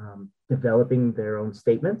time developing their own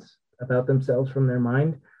statements about themselves from their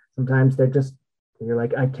mind. Sometimes you're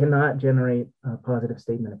like, I cannot generate a positive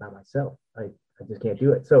statement about myself. I just can't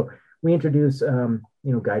do it. So we introduce,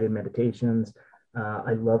 guided meditations.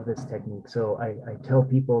 I love this technique. So I tell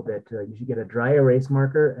people that you should get a dry erase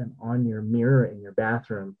marker and on your mirror in your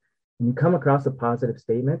bathroom, when you come across a positive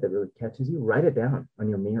statement that really catches you, write it down on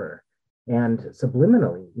your mirror. And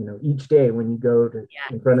subliminally, each day when you go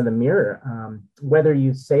in front of the mirror, whether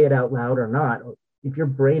you say it out loud or not, if your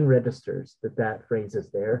brain registers that phrase is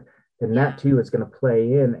there, then that too is going to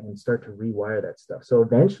play in and start to rewire that stuff. So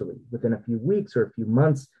eventually, within a few weeks or a few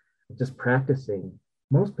months of just practicing,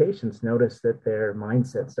 most patients notice that their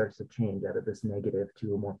mindset starts to change out of this negative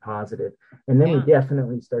to a more positive. And then we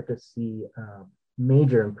definitely start to see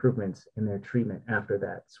major improvements in their treatment after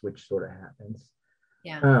that switch sort of happens.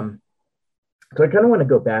 So I kind of want to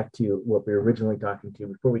go back to what we were originally talking to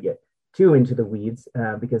before we get too into the weeds,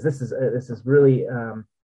 because this is really,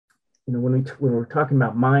 when we're talking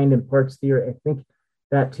about mind and parts theory, I think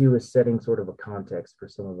that too is setting sort of a context for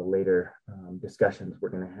some of the later discussions we're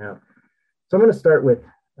going to have. So I'm going to start with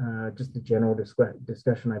just a general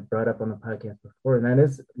discussion I brought up on the podcast before, and that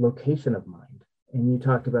is location of mind. And you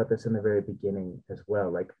talked about this in the very beginning as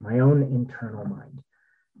well, like my own internal mind.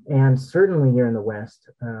 And certainly here in the West,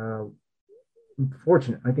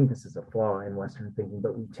 fortunate, I think this is a flaw in Western thinking,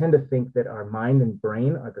 but we tend to think that our mind and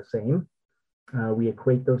brain are the same. We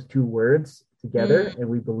equate those two words together, and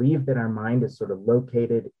we believe that our mind is sort of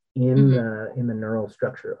located in the neural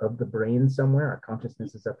structure of the brain somewhere. Our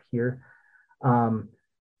consciousness is up here. And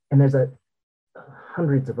there's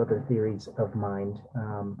hundreds of other theories of mind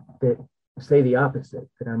that say the opposite,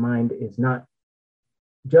 that our mind is not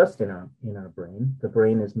just in our brain. The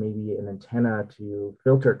brain is maybe an antenna to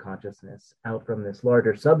filter consciousness out from this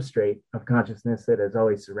larger substrate of consciousness that is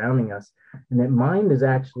always surrounding us. And that mind is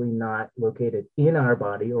actually not located in our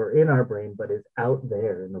body or in our brain, but is out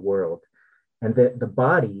there in the world. And that the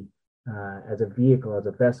body, as a vehicle, as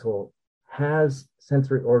a vessel, has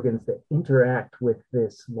sensory organs that interact with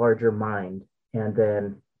this larger mind and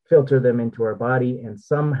then filter them into our body. And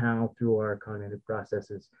somehow through our cognitive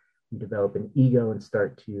processes, we develop an ego and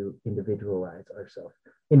start to individuate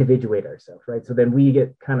ourselves, right? So then we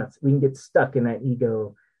can get stuck in that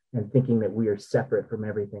ego and thinking that we are separate from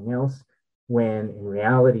everything else, when in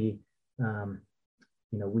reality,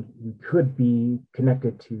 we could be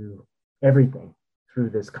connected to everything through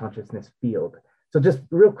this consciousness field. So just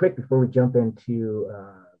real quick before we jump into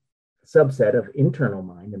a subset of internal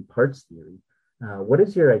mind and parts theory, what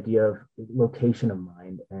is your idea of location of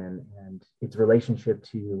mind and its relationship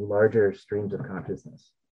to larger streams of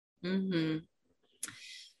consciousness? Mm-hmm.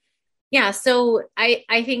 Yeah, so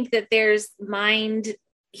I think that there's mind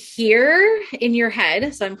here in your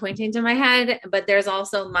head. So I'm pointing to my head, but there's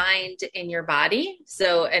also mind in your body.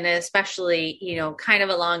 So, and especially, kind of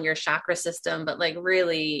along your chakra system, but like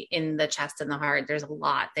really in the chest and the heart, there's a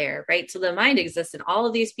lot there, right? So the mind exists in all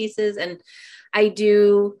of these pieces. And I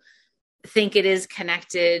do think it is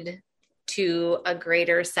connected to a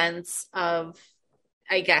greater sense of,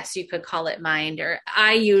 I guess you could call it mind, or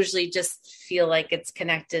I usually just feel like it's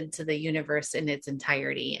connected to the universe in its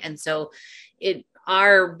entirety. And so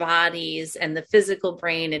our bodies and the physical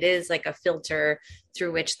brain, it is like a filter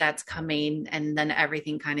through which that's coming, and then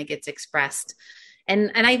everything kind of gets expressed.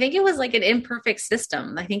 And I think it was like an imperfect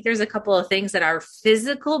system. I think there's a couple of things that our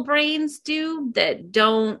physical brains do that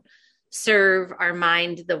don't serve our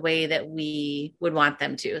mind the way that we would want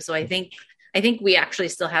them to. So I think we actually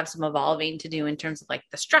still have some evolving to do in terms of like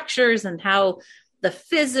the structures and how the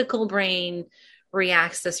physical brain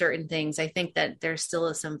reacts to certain things. I think that there still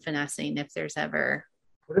is some finessing if there's ever.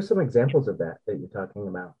 What are some examples of that you're talking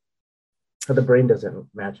about? How the brain doesn't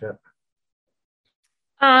match up?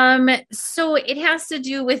 So it has to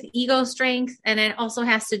do with ego strength, and it also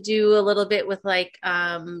has to do a little bit with like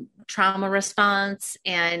trauma response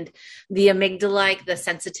and the amygdala, like the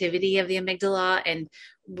sensitivity of the amygdala. And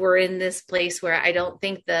we're in this place where I don't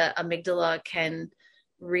think the amygdala can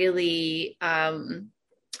really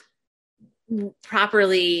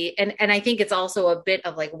properly, and I think it's also a bit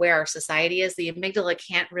of like where our society is. The amygdala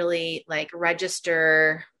can't really like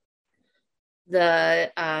register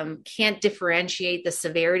can't differentiate the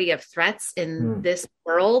severity of threats in this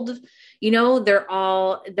world. You know,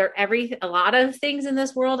 a lot of things in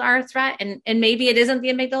this world are a threat, and maybe it isn't the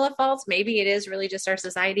amygdala fault. Maybe it is really just our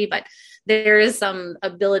society, but there is some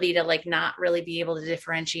ability to like not really be able to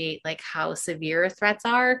differentiate like how severe threats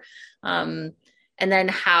are. And then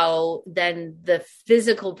how then the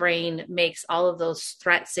physical brain makes all of those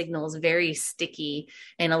threat signals very sticky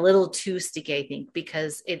and a little too sticky, I think,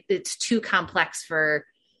 because it's too complex for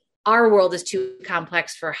our world is too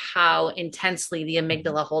complex for how intensely the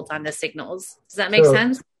amygdala holds on to signals. Does that make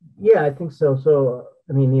sense? Yeah, I think so. So,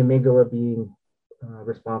 I mean, the amygdala being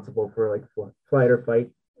responsible for like flight or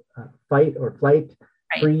fight or flight,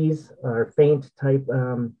 right, freeze or faint type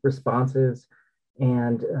responses.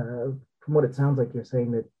 And from what it sounds like, you're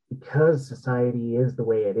saying that because society is the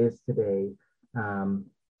way it is today,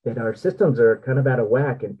 that our systems are kind of out of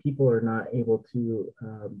whack and people are not able to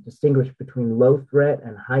distinguish between low threat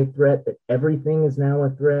and high threat, that everything is now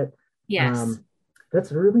a threat. Yes.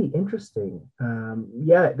 That's really interesting.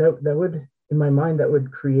 Yeah, that would, in my mind, that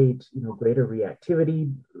would create, greater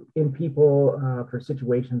reactivity in people for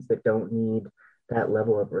situations that don't need that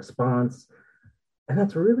level of response. And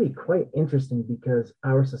that's really quite interesting because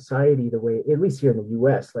our society, the way, at least here in the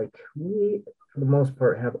US, like we, for the most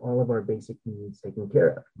part, have all of our basic needs taken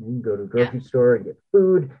care of. You can go to a grocery store and get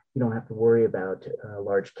food. You don't have to worry about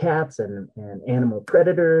large cats and animal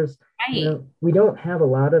predators. Right. We don't have a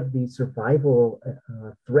lot of the survival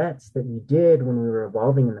threats that we did when we were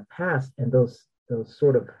evolving in the past. And those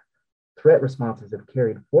sort of threat responses have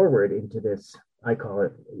carried forward into this, I call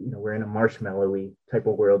it, we're in a marshmallowy type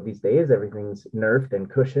of world these days. Everything's nerfed and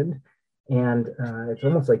cushioned. And it's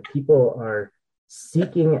almost like people are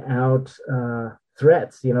seeking out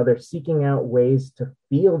threats. They're seeking out ways to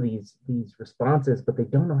feel these responses, but they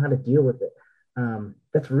don't know how to deal with it.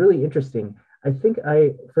 That's really interesting. I think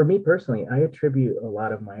for me personally, I attribute a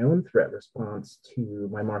lot of my own threat response to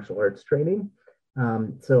my martial arts training.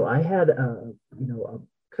 So I had,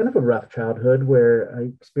 kind of a rough childhood where I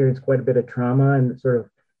experienced quite a bit of trauma, and sort of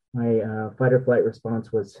my fight or flight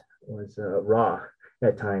response was raw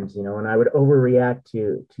at times, and I would overreact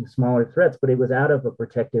to smaller threats, but it was out of a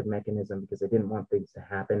protective mechanism because I didn't want things to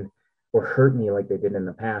happen or hurt me like they did in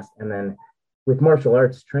the past. And then with martial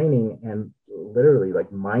arts training and literally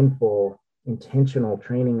like mindful, intentional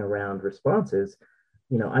training around responses,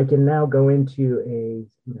 I can now go into a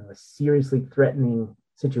seriously threatening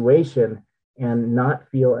situation and not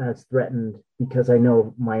feel as threatened because I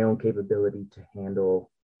know my own capability to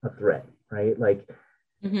handle a threat, right? Like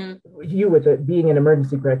you with being an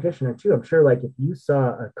emergency practitioner too, I'm sure like if you saw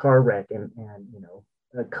a car wreck and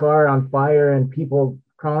a car on fire and people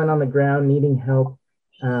crawling on the ground needing help,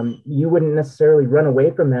 you wouldn't necessarily run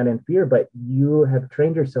away from that in fear, but you have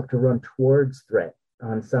trained yourself to run towards threat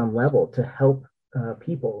on some level to help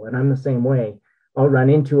people. And I'm the same way. I'll run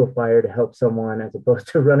into a fire to help someone as opposed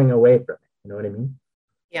to running away from it. You know what I mean?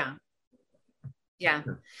 Yeah. Yeah.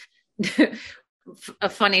 A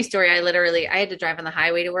funny story. I had to drive on the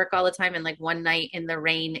highway to work all the time. And like one night in the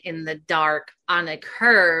rain, in the dark, on a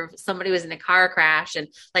curve, somebody was in a car crash, and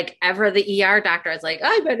like ever the ER doctor, I was like,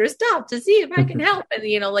 I better stop to see if I can help. And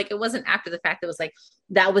like, it wasn't after the fact. It was like,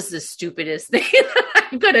 that was the stupidest thing that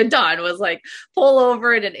I could have done, was like pull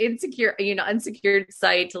over at an unsecured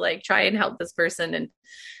site to like try and help this person.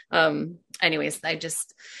 And anyways, I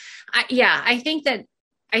think that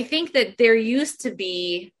there used to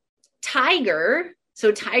be tiger.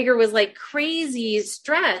 So tiger was like crazy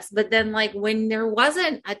stress, but then like when there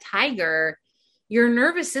wasn't a tiger, your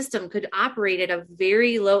nervous system could operate at a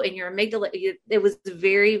very low, and your amygdala, it was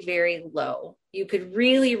very, very low. You could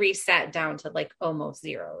really reset down to like almost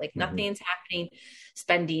zero, like nothing's happening,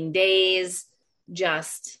 spending days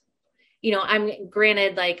just, I'm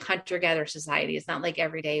granted like hunter-gatherer society. It's not like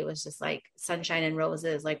every day it was just like sunshine and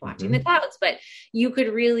roses, like watching the clouds, but you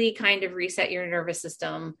could really kind of reset your nervous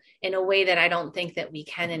system in a way that I don't think that we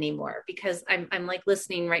can anymore, because I'm like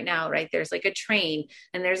listening right now, right? There's like a train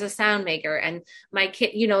and there's a sound maker, and my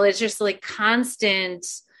kid, it's just like constant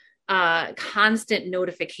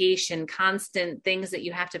notification, constant things that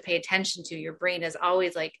you have to pay attention to. Your brain is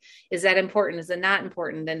always like, is that important? Is it not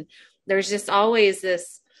important? And there's just always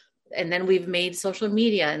this. And then we've made social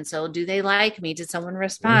media. And so do they like me? Did someone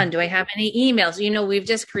respond? Do I have any emails? We've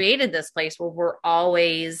just created this place where we're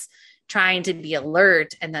always trying to be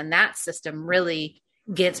alert. And then that system really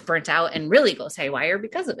gets burnt out and really goes haywire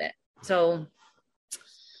because of it. So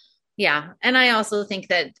yeah. And I also think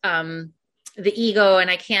that the ego, and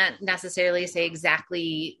I can't necessarily say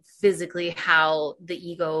exactly physically how the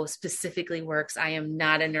ego specifically works. I am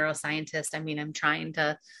not a neuroscientist. I mean, I'm trying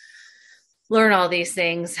to learn all these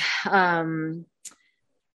things.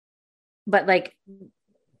 But like,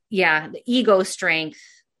 yeah, the ego strength,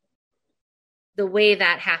 the way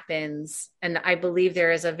that happens, and I believe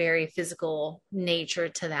there is a very physical nature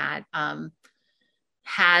to that,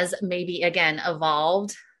 has maybe again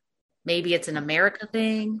evolved. Maybe it's an America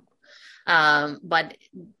thing, but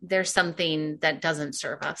there's something that doesn't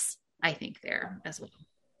serve us, I think, there as well.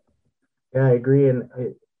 Yeah, I agree. And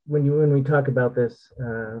when we talk about this,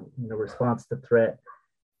 response to threat.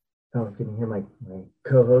 Oh, if you can hear my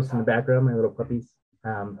co-host in the background, my little puppies.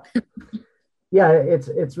 Yeah,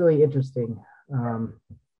 it's really interesting. And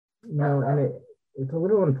it's a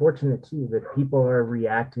little unfortunate too that people are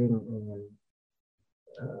reacting in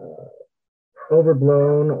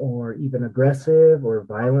overblown or even aggressive or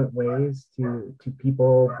violent ways to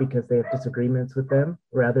people because they have disagreements with them,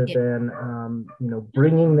 rather than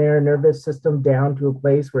bringing their nervous system down to a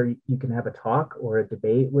place where you can have a talk or a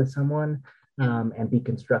debate with someone, and be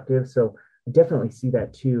constructive. So I definitely see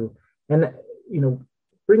that too. And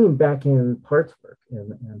bringing back in parts work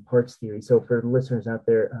and parts theory. So for the listeners out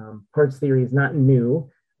there, parts theory is not new.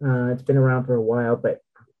 It's been around for a while, but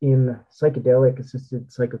in psychedelic assisted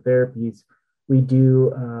psychotherapies, we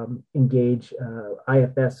do engage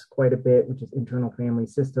IFS quite a bit, which is internal family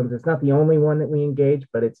systems. It's not the only one that we engage,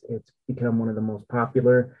 but it's become one of the most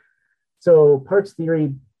popular. So parts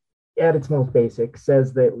theory, at its most basic,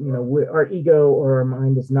 says that our ego or our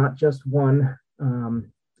mind is not just one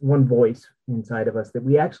voice inside of us, that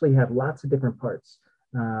we actually have lots of different parts.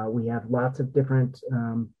 We have lots of different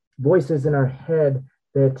voices in our head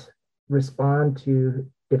that respond to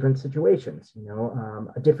different situations.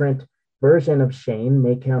 A different version of Shane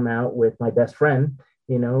may come out with my best friend,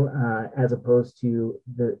 as opposed to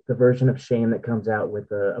the version of Shane that comes out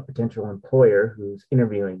with a potential employer who's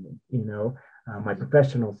interviewing me, my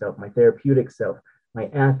professional self, my therapeutic self, my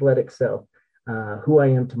athletic self, who I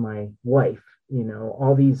am to my wife.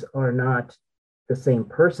 All these are not the same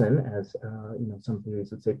person, as some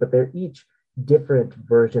theories would say, but they're each different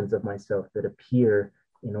versions of myself that appear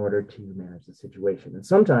in order to manage the situation. And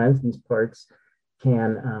sometimes these parts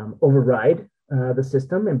can override the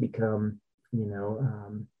system and become,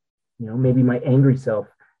 maybe my angry self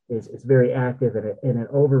is very active, and it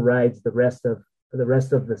overrides the rest of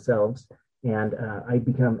the selves, and I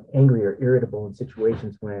become angry or irritable in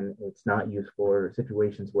situations when it's not useful, or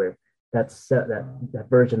situations where that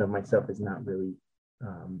version of myself is not really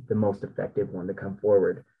the most effective one to come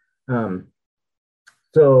forward.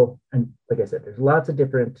 So, and like I said, there's lots of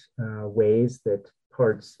different ways that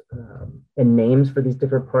parts and names for these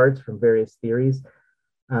different parts from various theories.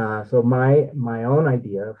 So my own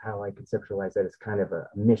idea of how I conceptualize that is kind of a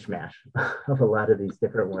mishmash of a lot of these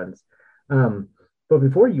different ones. But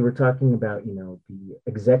before, you were talking about, the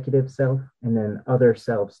executive self and then other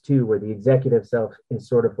selves too, where the executive self is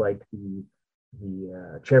sort of like the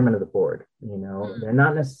chairman of the board. They're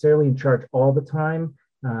not necessarily in charge all the time.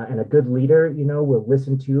 And a good leader, will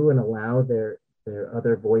listen to and allow their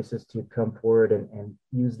other voices to come forward and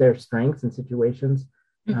use their strengths in situations.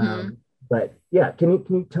 Mm-hmm. But yeah, can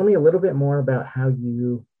you tell me a little bit more about how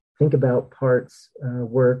you think about parts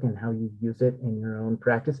work and how you use it in your own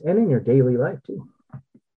practice and in your daily life too?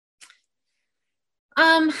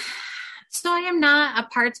 So I am not a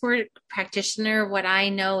parts work practitioner. What I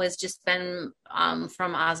know has just been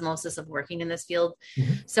from osmosis of working in this field.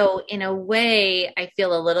 Mm-hmm. So in a way, I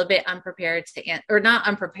feel a little bit unprepared or not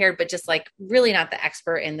unprepared, but just like really not the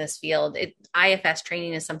expert in this field. IFS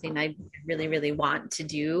training is something I really, really want to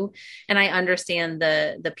do. And I understand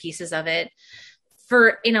the pieces of it.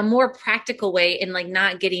 In a more practical way, and like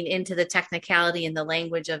not getting into the technicality and the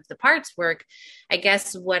language of the parts work, I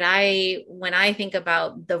guess when I think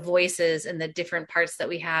about the voices and the different parts that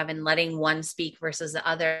we have and letting one speak versus the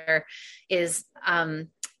other is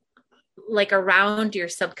like around your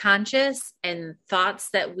subconscious and thoughts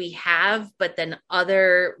that we have, but then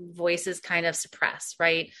other voices kind of suppress,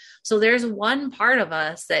 right? So there's one part of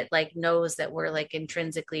us that like knows that we're like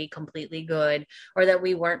intrinsically completely good, or that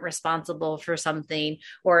we weren't responsible for something,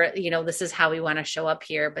 or, this is how we want to show up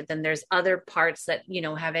here. But then there's other parts that,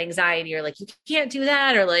 have anxiety, or like, you can't do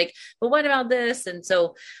that, or like, but what about this? And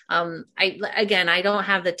so I don't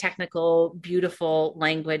have the technical, beautiful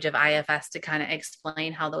language of IFS to kind of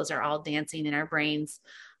explain how those are all dancing in our brains.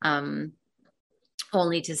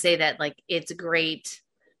 Only to say that like, it's great.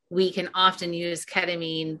 We can often use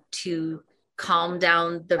ketamine to calm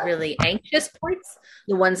down the really anxious parts,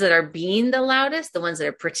 the ones that are being the loudest, the ones that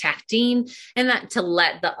are protecting, and that to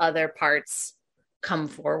let the other parts come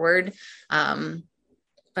forward.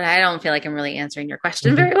 But I don't feel like I'm really answering your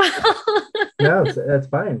question very well. No, that's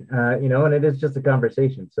fine. And it is just a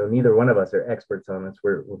conversation. So neither one of us are experts on this.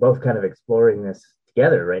 We're both kind of exploring this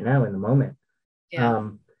together right now in the moment. Yeah.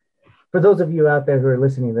 For those of you out there who are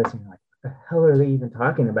listening to this and you're like, what the hell are they even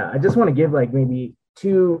talking about? I just want to give like maybe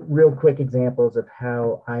two real quick examples of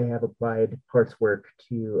how I have applied parts work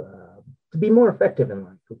to be more effective in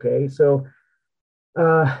life. Okay. So,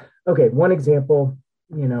 one example,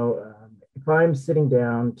 if I'm sitting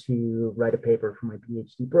down to write a paper for my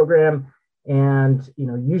PhD program, and,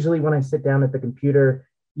 usually when I sit down at the computer,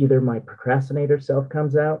 either my procrastinator self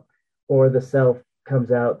comes out or the self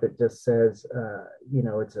comes out that just says,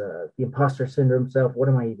 it's the imposter syndrome self. What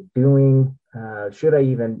am I even doing? Should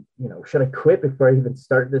I quit before I even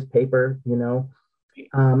start this paper?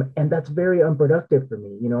 And that's very unproductive for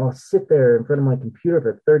me. I'll sit there in front of my computer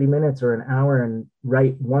for 30 minutes or an hour and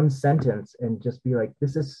write one sentence and just be like,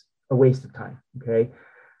 this is a waste of time. Okay.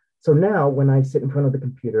 So now when I sit in front of the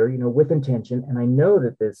computer, with intention, and I know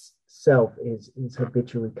that this self is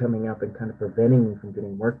habitually coming up and kind of preventing me from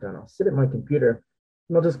getting work done, I'll sit at my computer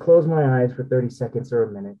and I'll just close my eyes for 30 seconds or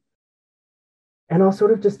a minute. And I'll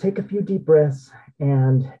sort of just take a few deep breaths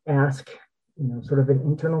and ask, sort of an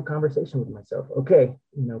internal conversation with myself. Okay,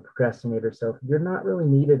 procrastinator self, you're not really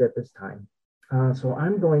needed at this time. So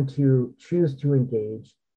I'm going to choose to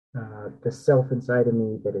engage the self inside of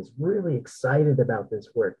me that is really excited about this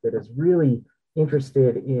work, that is really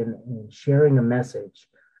interested in sharing a message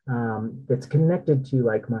that's connected to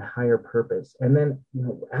like my higher purpose. And then,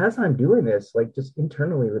 as I'm doing this, like just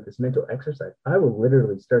internally with this mental exercise, I will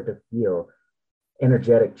literally start to feel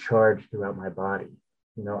energetic charge throughout my body.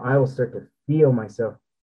 I will start to feel myself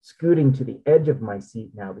scooting to the edge of my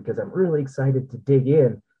seat now because I'm really excited to dig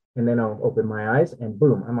in. And then I'll open my eyes and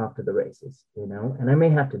boom, I'm off to the races, and I may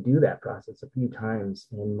have to do that process a few times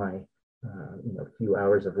in my, few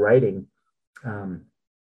hours of writing.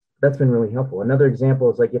 That's been really helpful. Another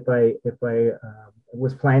example is like if I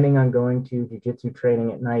was planning on going to jiu-jitsu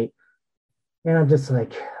training at night and I'm just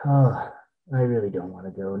like, oh, I really don't want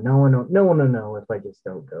to go. No one will know if I just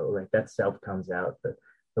don't go. Like that self comes out,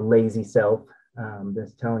 the lazy self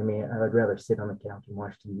that's telling me I would rather sit on the couch and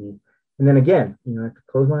watch TV. And then again, I have to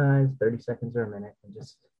close my eyes 30 seconds or a minute and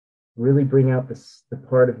just really bring out the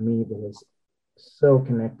part of me that is so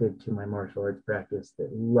connected to my martial arts practice,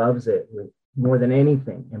 that loves it with more than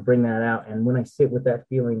anything, and bring that out. And when I sit with that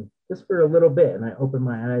feeling just for a little bit and I open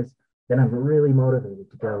my eyes, then I'm really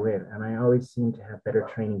motivated to go in. And I always seem to have better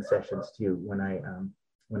training sessions too when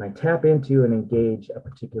I tap into and engage a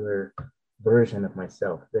particular version of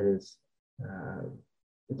myself that is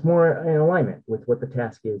it's more in alignment with what the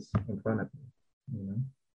task is in front of me.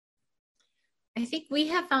 I think we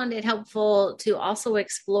have found it helpful to also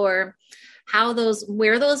explore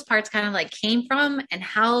where those parts kind of like came from and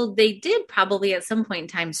how they did probably at some point in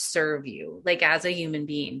time serve you like as a human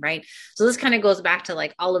being, right? So this kind of goes back to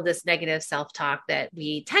like all of this negative self-talk that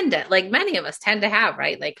we tend to, like many of us tend to have,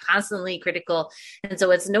 right? Like constantly critical. And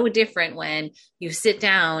so it's no different when you sit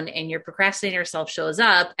down and your procrastinator self shows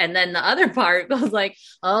up and then the other part goes like,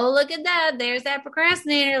 oh, look at that. There's that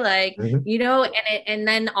procrastinator, like, and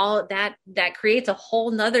then all that creates a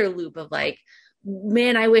whole nother loop of like,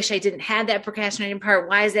 man, I wish I didn't have that procrastinating part.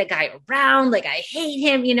 Why is that guy around? Like, I hate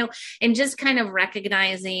him, and just kind of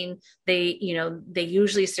recognizing they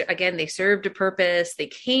usually, again, they served a purpose. They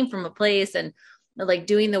came from a place, and like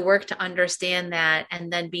doing the work to understand that,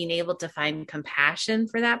 and then being able to find compassion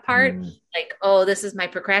for that part. Like, oh, this is my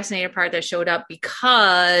procrastinator part that showed up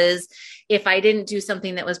because if I didn't do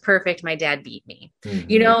something that was perfect, my dad beat me,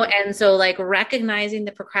 And so like recognizing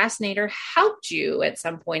the procrastinator helped you at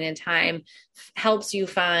some point in time helps you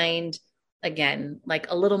find, again, like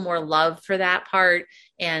a little more love for that part.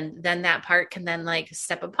 And then that part can then like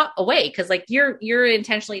step away. Cause like you're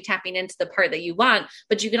intentionally tapping into the part that you want,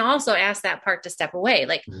 but you can also ask that part to step away.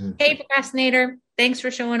 Like, hey, procrastinator, thanks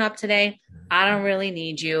for showing up today. I don't really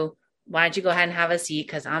need you. Why don't you go ahead and have a seat?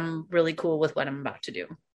 Cause I'm really cool with what I'm about to do.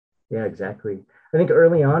 Yeah, exactly. I think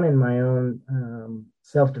early on in my own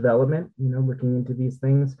self-development, looking into these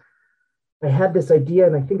things, I had this idea,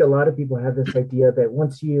 and I think a lot of people have this idea that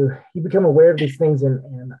once you become aware of these things, and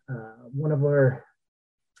one of our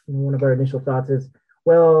initial thoughts is,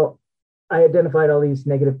 well, I identified all these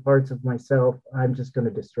negative parts of myself. I'm just going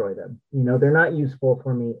to destroy them. They're not useful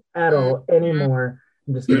for me at all anymore.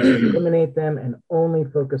 I'm just going to eliminate them and only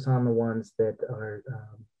focus on the ones that are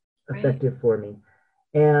effective for me.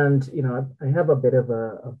 And, I have a bit of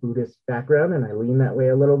a Buddhist background, and I lean that way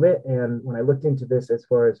a little bit. And when I looked into this, as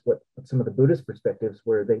far as what some of the Buddhist perspectives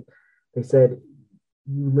were, they said,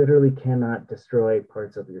 you literally cannot destroy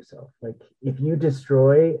parts of yourself. Like if you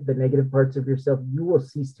destroy the negative parts of yourself, you will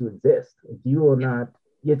cease to exist. Like, you will not,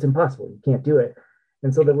 it's impossible. You can't do it.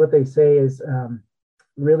 And so that what they say is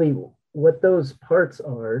really what those parts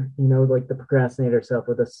are, like the procrastinator self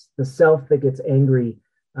or the self that gets angry,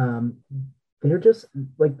 they're just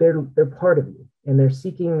like, they're part of you and they're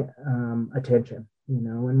seeking attention,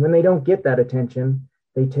 and when they don't get that attention,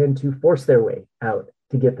 they tend to force their way out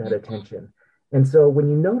to get that attention. And so when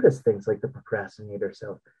you notice things like the procrastinator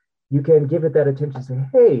self, you can give it that attention, say,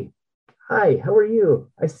 hey, hi, how are you?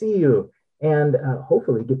 I see you. And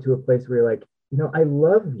hopefully get to a place where you're like, I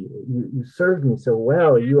love you. You served me so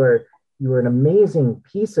well. You are an amazing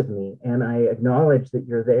piece of me. And I acknowledge that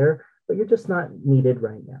you're there, but you're just not needed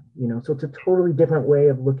right now. So it's a totally different way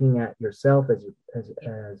of looking at yourself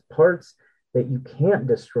as parts that you can't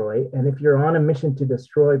destroy. And if you're on a mission to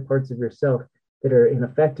destroy parts of yourself that are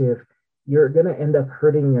ineffective, you're going to end up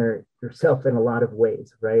hurting yourself in a lot of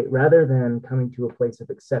ways, right? Rather than coming to a place of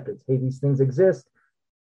acceptance. Hey, these things exist.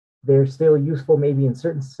 They're still useful maybe in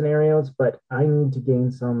certain scenarios, but I need to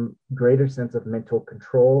gain some greater sense of mental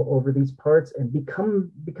control over these parts and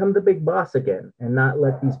become the big boss again and not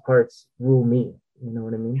let these parts rule me. You know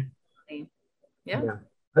what I mean? Yeah.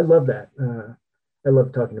 I love that. I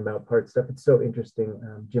love talking about part stuff. It's so interesting.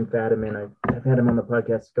 Jim Fadiman, I've had him on the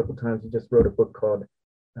podcast a couple of times. He just wrote a book called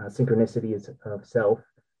Synchronicities of Self.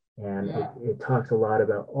 And it talks a lot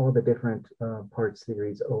about all the different parts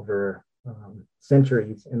theories over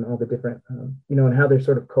centuries and all the different, and how they're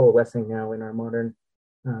sort of coalescing now in our modern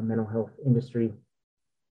mental health industry.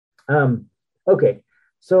 Okay,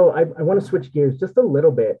 so I want to switch gears just a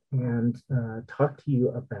little bit and talk to you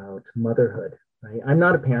about motherhood. Right? I'm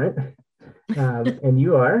not a parent, and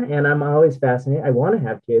you are, and I'm always fascinated. I want to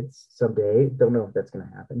have kids someday. Don't know if that's going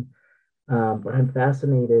to happen, but I'm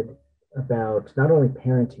fascinated about not only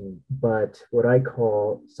parenting, but what I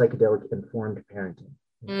call psychedelic informed parenting.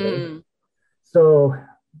 Okay? So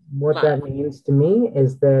what that means to me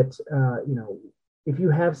is that, if you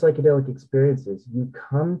have psychedelic experiences, you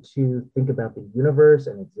come to think about the universe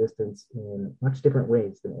and existence in much different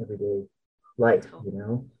ways than everyday life,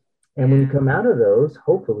 And when you come out of those,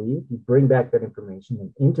 hopefully, if you bring back that information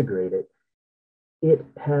and integrate it, it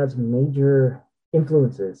has major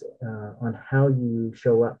influences on how you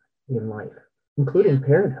show up in life, including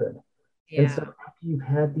parenthood. And so after you've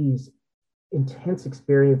had these intense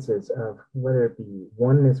experiences of whether it be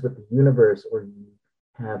oneness with the universe or you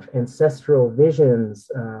have ancestral visions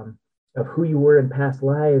of who you were in past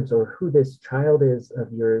lives or who this child is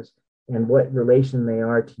of yours and what relation they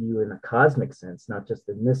are to you in a cosmic sense, not just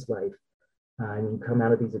in this life, and you come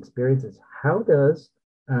out of these experiences, how does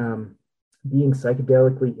being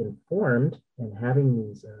psychedelically informed and having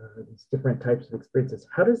these different types of experiences,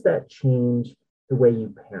 how does that change the way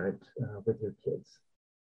you parent with your kids?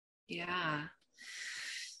 Yeah.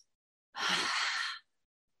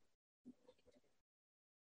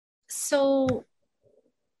 So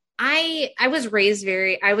I was raised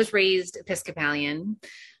Episcopalian.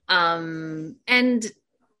 And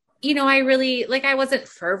I really, I wasn't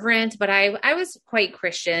fervent, but I was quite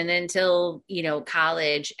Christian until,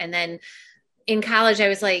 college. And then in college, I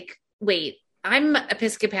was like, wait, I'm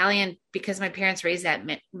Episcopalian because my parents raised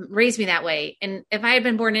me that way. And if I had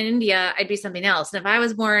been born in India, I'd be something else. And if I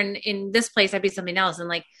was born in this place, I'd be something else.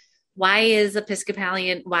 And why is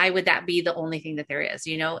Episcopalian? Why would that be the only thing that there is,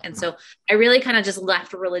 And so I really kind of just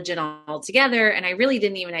left religion altogether. And I really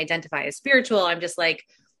didn't even identify as spiritual. I'm just like,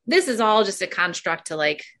 this is all just a construct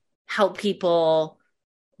to help people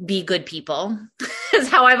be good people. Is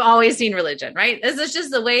how I've always seen religion, right? This is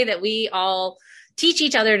just the way that we all teach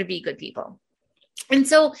each other to be good people. And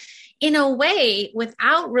so in a way,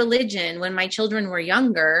 without religion, when my children were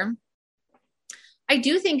younger, I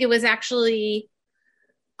do think it was actually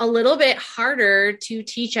a little bit harder to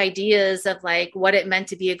teach ideas of what it meant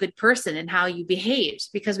to be a good person and how you behaved,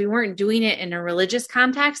 because we weren't doing it in a religious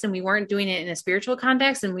context and we weren't doing it in a spiritual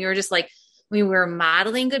context. And we were just we were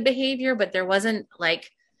modeling good behavior, but there wasn't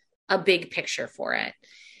a big picture for it.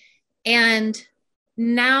 And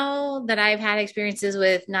now that I've had experiences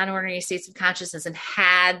with non-ordinary states of consciousness and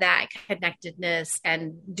had that connectedness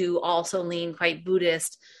and do also lean quite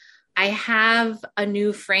Buddhist, I have a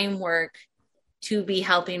new framework to be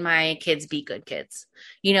helping my kids be good kids,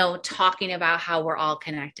 talking about how we're all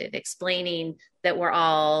connected, explaining that we're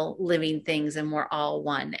all living things and we're all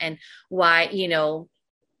one, and why,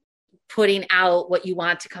 putting out what you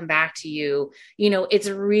want to come back to you, it's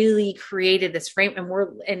really created this frame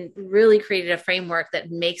and really created a framework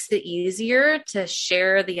that makes it easier to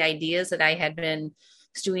share the ideas that I had been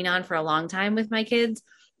stewing on for a long time with my kids.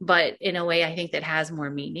 but in a way I think that has more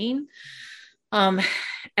meaning. And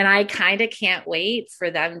I kind of can't wait for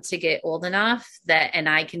them to get old enough that, and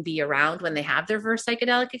I can be around when they have their first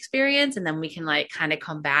psychedelic experience. And then we can like kind of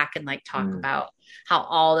come back and like talk about how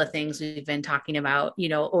all the things we've been talking about, you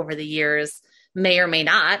know, over the years may or may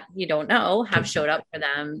not, you don't know, have showed up for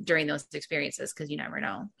them during those experiences. Cause you never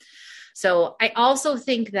know. So I also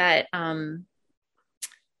think that,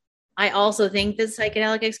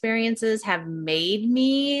 psychedelic experiences have made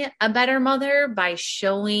me a better mother by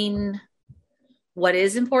showing what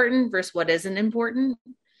is important versus what isn't important.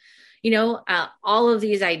 You know, all of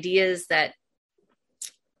these ideas that,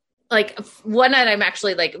 like, one that I'm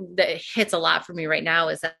actually like, that hits a lot for me right now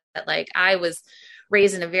is that like I was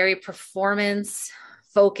raised in a very performance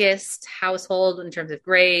focused household in terms of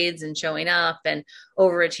grades and showing up and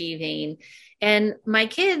overachieving. And my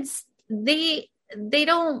kids, they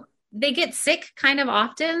get sick kind of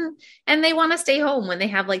often, and they want to stay home when they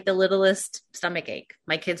have like the littlest stomach ache.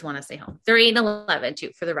 My kids want to stay home. They're 8 and 11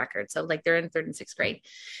 too, for the record. So like they're in 3rd and 6th grade.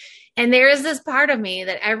 And there is this part of me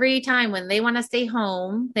that every time when they want to stay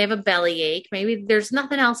home, they have a belly ache. Maybe there's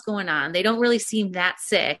nothing else going on. They don't really seem that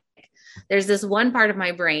sick. There's this one part of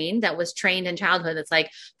my brain that was trained in childhood that's like,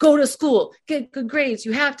 go to school, get good grades,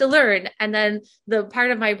 you have to learn. And then the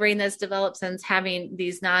part of my brain that's developed since having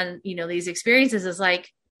these these experiences is like,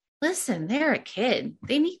 listen, they're a kid.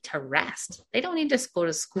 They need to rest. They don't need to go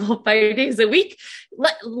to school 5 days a week.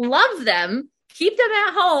 Love them, keep them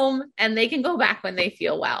at home, and they can go back when they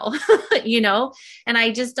feel well, you know? And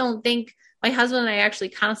I just don't think, my husband and I actually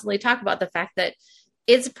constantly talk about the fact that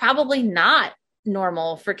it's probably not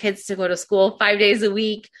normal for kids to go to school 5 days a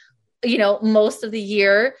week, you know, most of the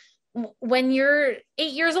year when you're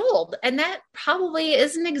 8 years old. And that probably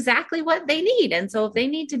isn't exactly what they need. And so if they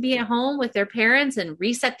need to be at home with their parents and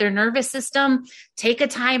reset their nervous system, take a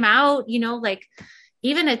time out, you know, like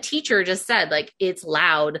even a teacher just said, like, it's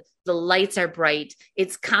loud, the lights are bright,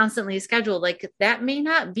 it's constantly scheduled. Like that may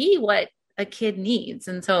not be what a kid needs.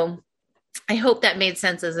 And so I hope that made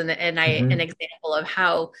sense as an example of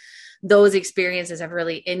how those experiences have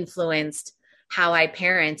really influenced how I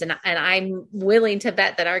parent. And I'm willing to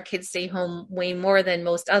bet that our kids stay home way more than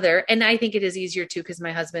most other. And I think it is easier too, because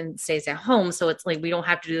my husband stays at home. So it's like, we don't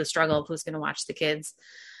have to do the struggle of who's going to watch the kids.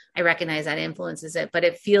 I recognize that influences it, but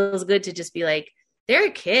it feels good to just be like, they're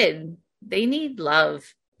a kid. They need love.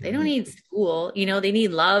 They don't need school. You know, they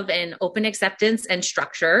need love and open acceptance and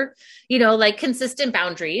structure, you know, like consistent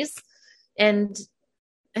boundaries. And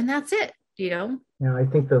that's it, you know? Now, I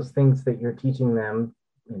think those things that you're teaching them,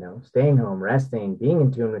 you know, staying home, resting, being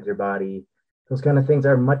in tune with your body, those kind of things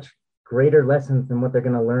are much greater lessons than what they're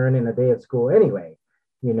going to learn in a day of school anyway.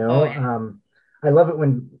 You know, I love it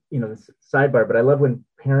when, you know, this sidebar, but I love when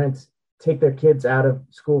parents take their kids out of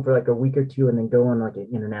school for like a week or two and then go on like an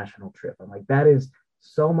international trip. I'm like, that is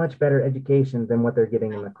so much better education than what they're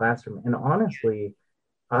getting in the classroom. And honestly,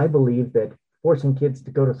 I believe that forcing kids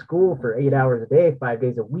to go to school for 8 hours a day, 5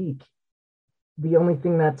 days a week, the only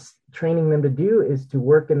thing that's training them to do is to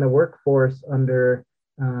work in the workforce under,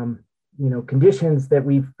 conditions that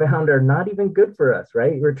we've found are not even good for us,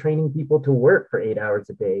 right? We're training people to work for 8 hours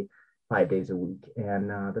a day, 5 days a week. And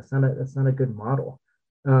that's not a good model.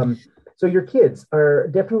 So your kids are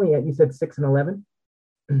definitely at, you said 6 and 11?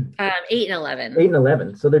 8 and 11. 8 and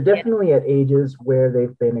 11. So they're definitely at ages where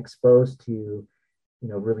they've been exposed to, you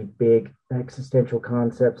know, really big existential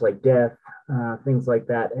concepts like death, things like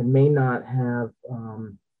that, and may not have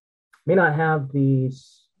the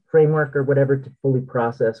framework or whatever to fully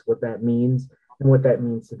process what that means and what that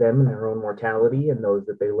means to them and their own mortality and those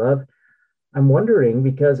that they love. I'm wondering,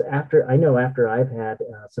 because after I've had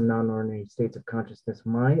some non-ordinary states of consciousness,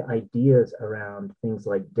 my ideas around things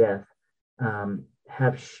like death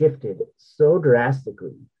have shifted so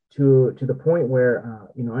drastically to the point where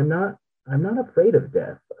I'm not afraid of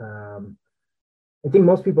death. I think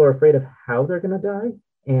most people are afraid of how they're going to die,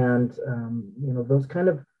 and those kind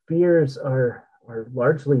of fears are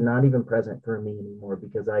largely not even present for me anymore,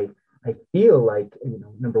 because I feel like,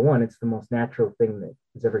 number one, it's the most natural thing that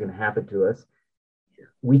is ever going to happen to us.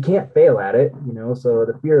 We can't fail at it, so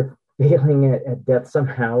the fear of failing at death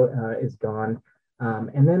somehow is gone.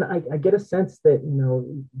 And then I get a sense that,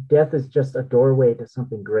 death is just a doorway to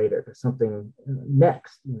something greater, to something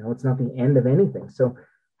next. It's not the end of anything. So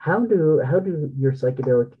how do your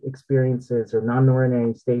psychedelic experiences or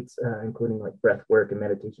non-ordinary states, including like breath work and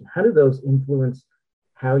meditation, how do those influence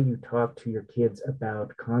how you talk to your kids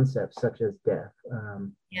about concepts such as death?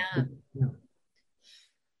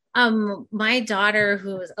 My daughter,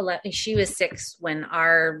 who was 11, she was 6 when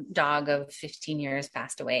our dog of 15 years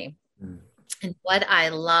passed away. And what I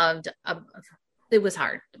loved it was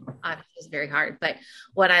hard. It was very hard. But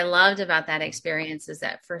what I loved about that experience is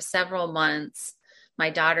that for several months, my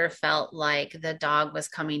daughter felt like the dog was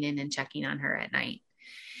coming in and checking on her at night.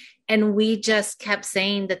 And we just kept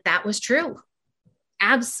saying that that was true.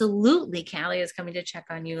 Absolutely, Callie is coming to check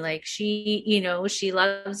on you. Like she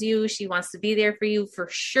loves you. She wants to be there for you. For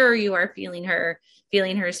sure, you are feeling her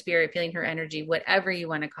spirit, feeling her energy, whatever you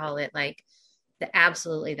want to call it. Like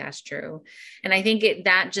absolutely, that's true. And I think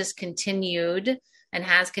that just continued and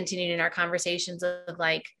has continued in our conversations of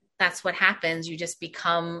like, that's what happens. You just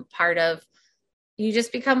become part of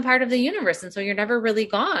the universe. And so you're never really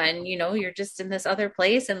gone, you're just in this other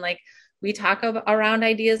place. And like, we talk around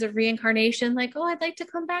ideas of reincarnation, like, oh, I'd like to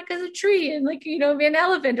come back as a tree and like, be an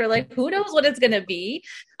elephant, or like, who knows what it's going to be.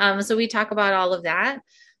 So we talk about all of that.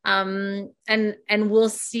 And we'll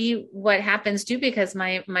see what happens too, because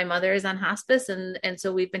my mother is on hospice. And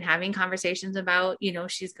so we've been having conversations about,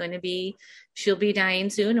 she'll be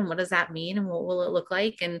dying soon. And what does that mean? And what will it look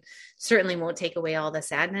like? And certainly won't take away all the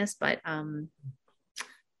sadness, but,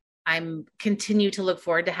 I'm continue to look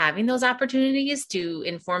forward to having those opportunities to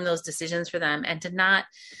inform those decisions for them, and to not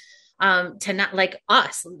like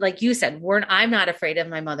us, like you said, I'm not afraid of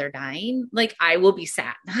my mother dying. Like I will be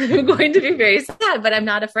sad. I'm going to be very sad, but I'm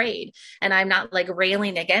not afraid. And I'm not like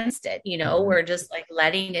railing against it. We're just like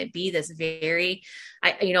letting it be this very,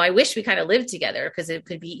 I wish we kind of lived together, because it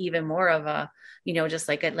could be even more of a, just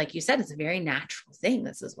like you said, it's a very natural thing.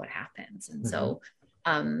 This is what happens. And so,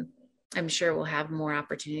 I'm sure we'll have more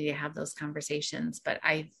opportunity to have those conversations, but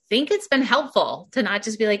I think it's been helpful to not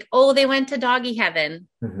just be like, oh, they went to doggy heaven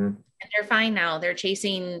and they're fine now. They're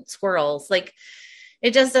chasing squirrels. Like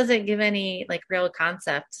it just doesn't give any like real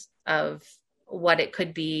concept of what it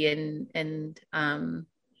could be. And I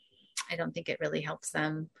don't think it really helps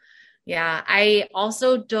them. Yeah. I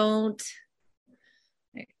also don't,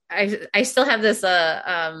 I still have this,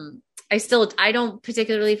 I don't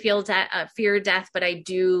particularly fear death, but I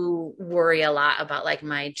do worry a lot about like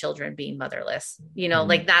my children being motherless,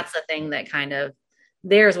 like that's the thing that kind of,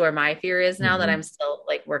 there's where my fear is now that I'm still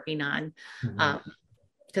like working on.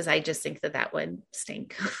 Cause I just think that would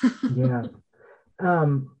stink. Yeah.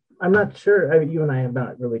 I'm not sure. You and I have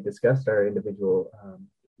not really discussed our individual,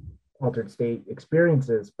 altered state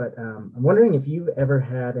experiences, but, I'm wondering if you've ever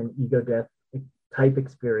had an ego death type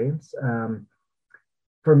experience.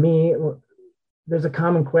 For me, there's a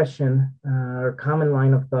common question or common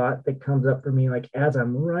line of thought that comes up for me, like as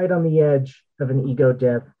I'm right on the edge of an ego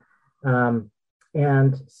death.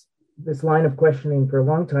 And this line of questioning for a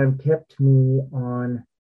long time kept me on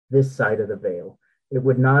this side of the veil. It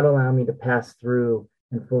would not allow me to pass through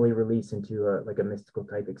and fully release into a mystical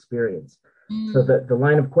type experience. So the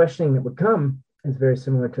line of questioning that would come is very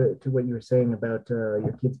similar to what you were saying about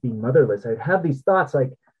your kids being motherless. I'd have these thoughts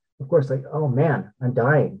like, of course, like, oh man, I'm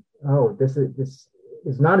dying. Oh, this is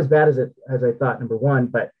not as bad as I thought, number one,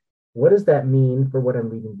 but what does that mean for what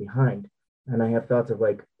I'm leaving behind? And I have thoughts of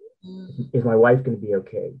like, is my wife going to be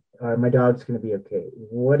okay? Are my dogs going to be okay?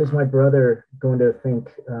 What is my brother going to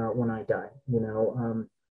think when I die?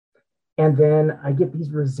 And then I get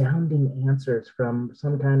these resounding answers from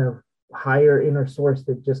some kind of higher inner source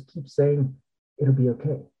that just keeps saying, it'll be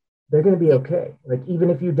okay. They're going to be okay. Like,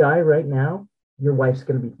 even if you die right now, your wife's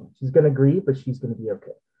going to be fine. She's going to grieve, but she's going to be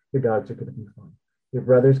okay. Your dogs are going to be fine. Your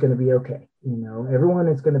brother's going to be okay. Everyone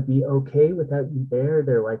is going to be okay without you there.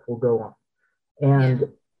 Their life will go on. And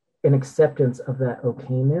an acceptance of that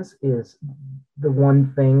okayness is the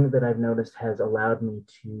one thing that I've noticed has allowed me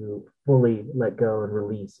to fully let go and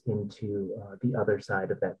release into the other side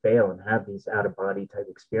of that veil and have these out of body type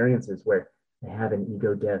experiences where I have an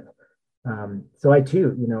ego death. So I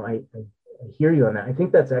too, I hear you on that. I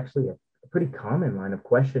think that's actually a pretty common line of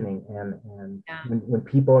questioning, and when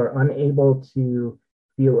people are unable to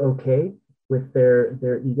feel okay with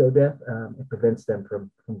their ego death, it prevents them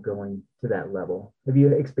from going to that level. Have you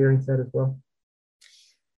experienced that as well?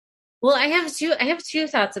 Well, I have two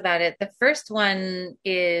thoughts about it. The first one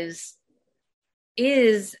is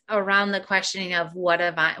around the questioning of what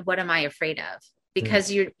am I afraid of?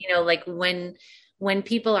 Because like when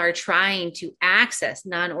people are trying to access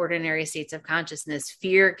non-ordinary states of consciousness,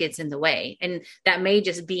 fear gets in the way. And that may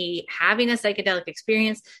just be having a psychedelic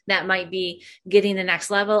experience. That might be getting the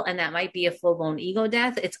next level. And that might be a full-blown ego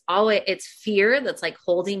death. It's fear that's like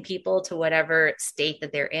holding people to whatever state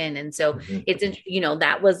that they're in. And so it's,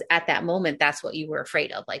 that was at that moment, that's what you were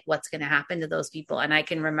afraid of, like what's going to happen to those people. And I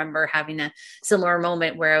can remember having a similar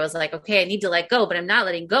moment where I was like, okay, I need to let go, but I'm not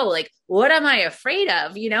letting go. Like, what am I afraid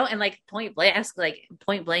of? And like point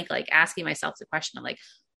blank, like asking myself the question of like,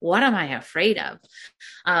 what am I afraid of?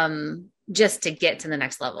 just to get to the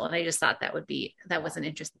next level. And I just thought that was an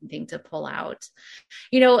interesting thing to pull out.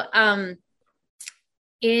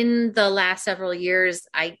 In the last several years,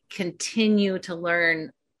 I continue to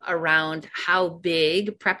learn around how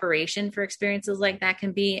big preparation for experiences like that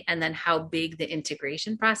can be, and then how big the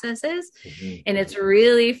integration process is. Mm-hmm. And it's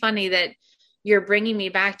really funny that you're bringing me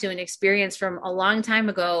back to an experience from a long time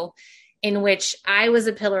ago in which I was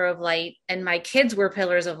a pillar of light and my kids were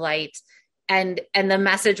pillars of light. And the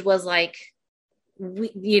message was like,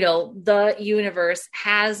 the universe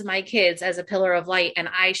has my kids as a pillar of light and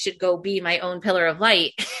I should go be my own pillar of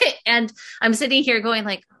light. And I'm sitting here going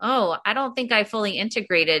like, oh, I don't think I fully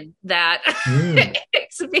integrated that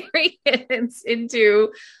experience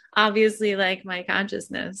into obviously like my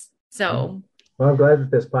consciousness. So, well, I'm glad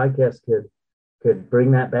that this podcast could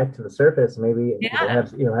bring that back to the surface. Maybe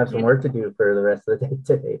you'll have some work to do for the rest of the day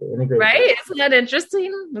today to integrate. Right? That. Isn't that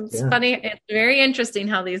interesting? It's funny. It's very interesting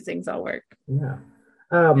how these things all work. Yeah.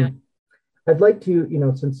 I'd like to,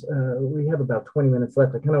 since we have about 20 minutes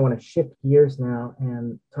left, I kind of want to shift gears now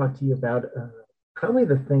and talk to you about probably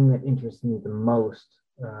the thing that interests me the most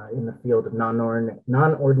in the field of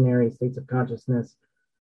non-ordinary states of consciousness.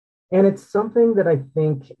 And it's something that I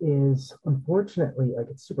think is, unfortunately, like,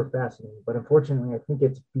 it's super fascinating, but unfortunately, I think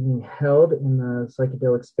it's being held in the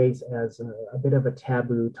psychedelic space as a bit of a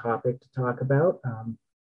taboo topic to talk about.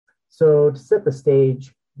 So to set the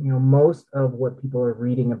stage, most of what people are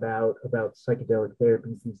reading about psychedelic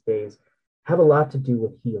therapies these days have a lot to do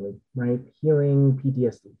with healing, right? Healing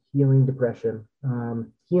PTSD, healing depression,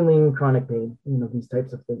 healing chronic pain, these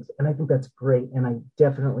types of things. And I think that's great. And I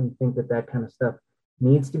definitely think that kind of stuff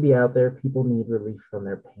needs to be out there. People need relief from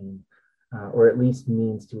their pain, or at least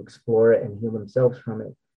means to explore it and heal themselves from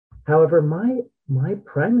it. However, my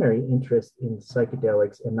primary interest in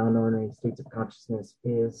psychedelics and non-ordinary states of consciousness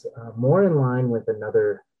is more in line with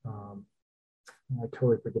another, I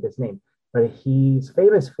totally forget his name, but he's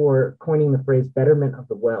famous for coining the phrase betterment of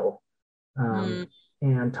the well,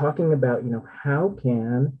 and talking about, how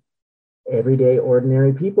can everyday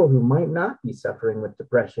ordinary people who might not be suffering with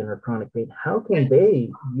depression or chronic pain, how can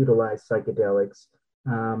they utilize psychedelics,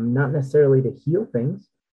 not necessarily to heal things,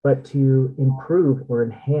 but to improve or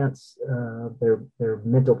enhance their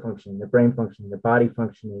mental functioning, their brain functioning, their body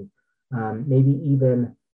functioning, maybe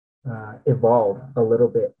even evolve a little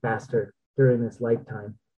bit faster during this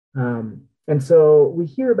lifetime. And so we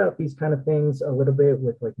hear about these kind of things a little bit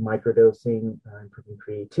with like microdosing, improving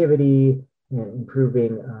creativity,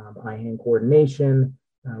 improving eye-hand coordination.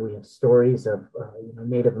 We have stories of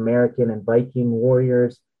Native American and Viking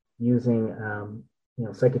warriors using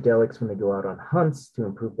psychedelics when they go out on hunts to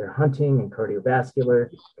improve their hunting and cardiovascular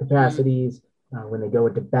capacities, when they go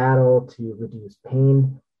into battle to reduce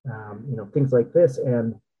pain, things like this.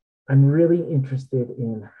 And I'm really interested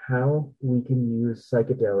in how we can use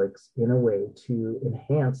psychedelics in a way to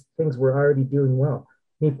enhance things we're already doing well.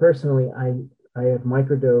 Me personally, I have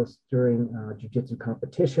microdosed during jiu-jitsu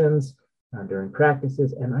competitions, during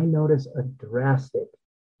practices, and I notice a drastic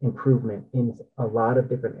improvement in a lot of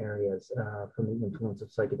different areas from the influence of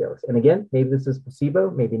psychedelics. And again, maybe this is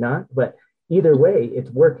placebo, maybe not, but either way, it's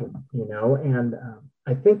working, and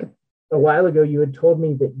I think a while ago you had told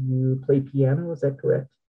me that you play piano. Is that correct?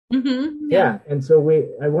 Mm-hmm, yeah. And so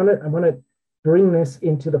I want to bring this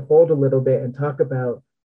into the fold a little bit and talk about,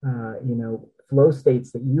 flow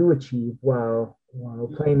states that you achieve while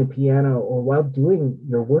playing the piano or while doing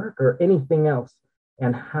your work or anything else,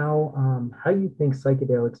 and how you think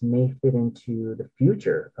psychedelics may fit into the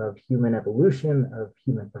future of human evolution, of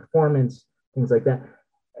human performance, things like that.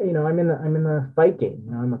 I'm in the fight game.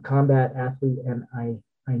 I'm a combat athlete, and I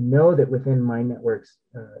know that within my networks,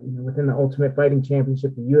 within the Ultimate Fighting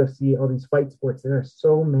Championship, the UFC, all these fight sports, there are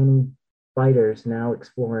so many fighters now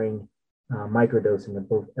exploring microdosing of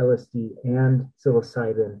both LSD and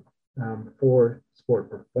psilocybin for sport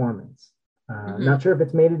performance. Not sure if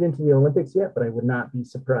it's made it into the Olympics yet, but I would not be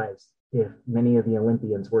surprised if many of the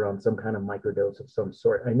Olympians were on some kind of microdose of some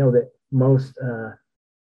sort. I know that most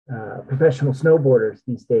professional snowboarders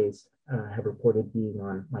these days have reported being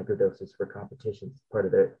on microdoses for competitions, part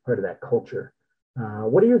of that culture.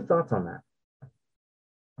 What are your thoughts on that?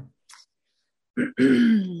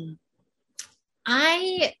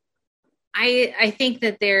 I think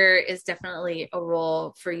that there is definitely a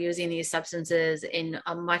role for using these substances in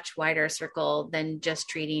a much wider circle than just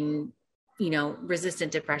treating,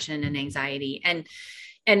 resistant depression and anxiety.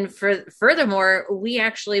 And furthermore, we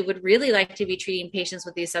actually would really like to be treating patients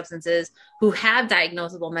with these substances who have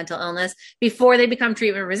diagnosable mental illness before they become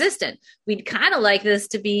treatment resistant. We'd kind of like this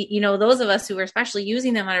to be, those of us who are especially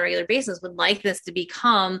using them on a regular basis would like this to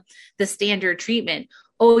become the standard treatment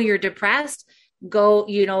oh, you're depressed, go,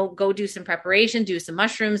 go do some preparation, do some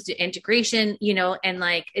mushrooms, do integration, and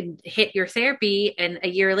like hit your therapy. And a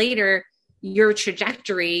year later, your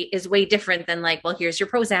trajectory is way different than like, well, here's your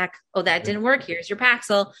Prozac. Oh, that didn't work. Here's your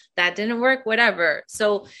Paxil. That didn't work, whatever.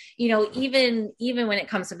 So, even when it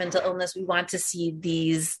comes to mental illness, we want to see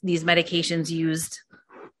these medications used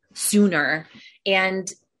sooner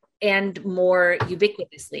and more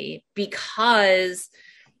ubiquitously, because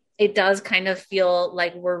it does kind of feel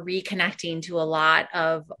like we're reconnecting to a lot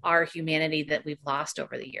of our humanity that we've lost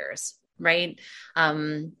over the years, right?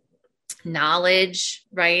 Knowledge,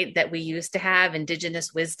 right, that we used to have,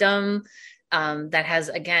 indigenous wisdom, that has,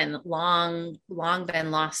 again, long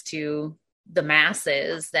been lost to the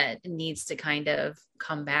masses, that needs to kind of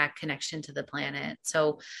come back, connection to the planet.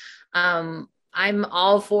 So I'm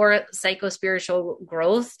all for psychospiritual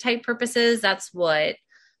growth type purposes. That's what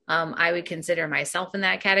I would consider myself in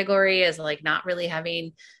that category, as like not really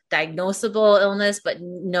having diagnosable illness, but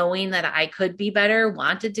knowing that I could be better,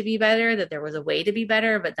 wanted to be better, that there was a way to be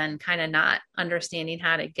better, but then kind of not understanding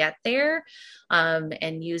how to get there,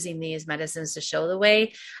 and using these medicines to show the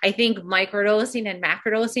way. I think microdosing and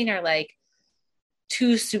macrodosing are like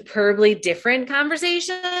two superbly different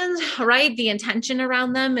conversations, right? The intention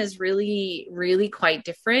around them is really, really quite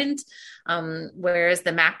different. Whereas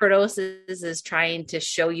the macrodoses is trying to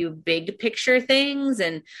show you big picture things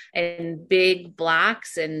and big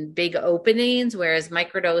blocks and big openings. Whereas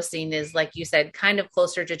microdosing is, like you said, kind of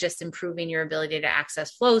closer to just improving your ability to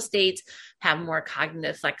access flow states, have more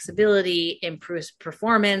cognitive flexibility, improves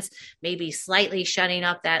performance, maybe slightly shutting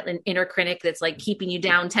up that inner critic that's like keeping you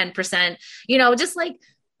down 10%, just like,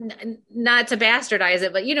 not to bastardize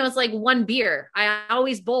it, but it's like one beer. I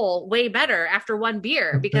always bowl way better after one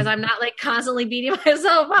beer because I'm not like constantly beating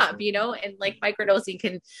myself up, and like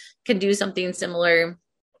microdosing can do something similar.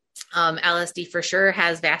 LSD for sure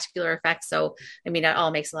has vascular effects. So, I mean, it all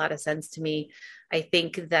makes a lot of sense to me. I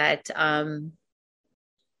think that,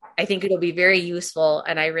 I think it'll be very useful,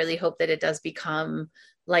 and I really hope that it does become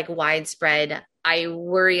like widespread. I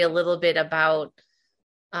worry a little bit about,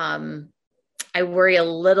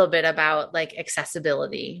 like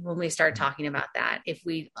accessibility when we start talking about that. If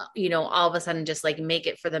we, all of a sudden just like make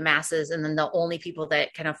it for the masses, and then the only people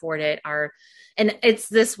that can afford it are, and it's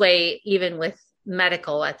this way, even with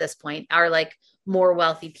medical at this point, are like more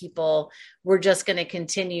wealthy people. We're just going to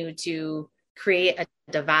continue to create a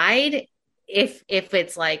divide if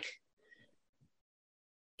it's like,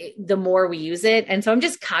 the more we use it. And so I'm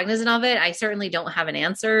just cognizant of it. I certainly don't have an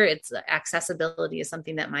answer. It's accessibility is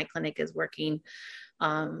something that my clinic is working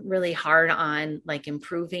really hard on, like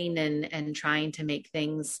improving and trying to make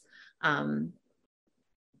things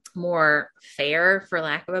more fair, for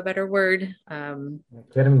lack of a better word.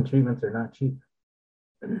 Ketamine treatments are not cheap.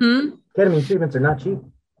 Ketamine treatments are not cheap.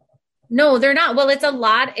 No, they're not. Well, it's a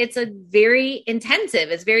lot. It's a very intensive.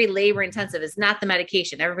 It's very labor intensive. It's not the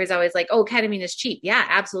medication. Everybody's always like, oh, ketamine is cheap. Yeah,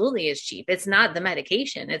 absolutely is cheap. It's not the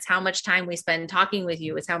medication. It's how much time we spend talking with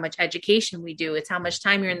you. It's how much education we do. It's how much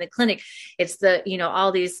time you're in the clinic. It's the,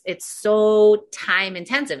 all these, it's so time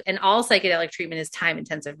intensive, and all psychedelic treatment is time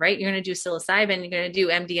intensive, right? You're going to do psilocybin, you're going to do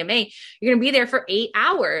MDMA. You're going to be there for 8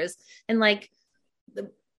 hours, and like,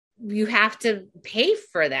 you have to pay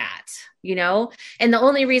for that, and the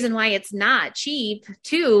only reason why it's not cheap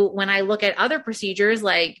too, when I look at other procedures,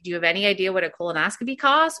 like, do you have any idea what a colonoscopy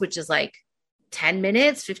costs, which is like 10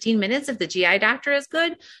 minutes, 15 minutes if the GI doctor is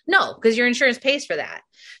good? No, because your insurance pays for that.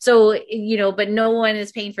 So, but no one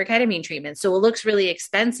is paying for ketamine treatment. So it looks really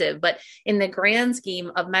expensive, but in the grand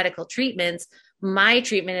scheme of medical treatments, my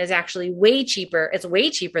treatment is actually way cheaper. It's way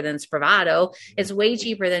cheaper than Spravato. It's way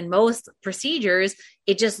cheaper than most procedures.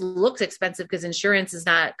 It just looks expensive because insurance is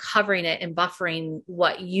not covering it and buffering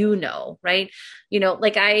what right?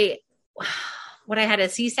 Like I had a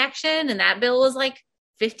C-section, and that bill was like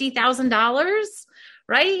 $50,000,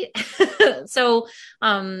 right? So,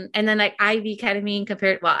 and then like IV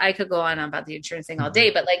ketamine I could go on about the insurance thing all day,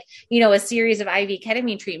 but like, a series of IV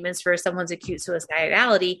ketamine treatments for someone's acute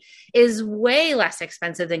suicidality is way less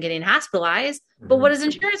expensive than getting hospitalized. But what does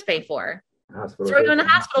insurance pay for? Throw you in the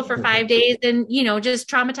hospital for 5 days and, just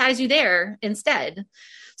traumatize you there instead.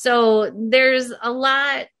 So there's a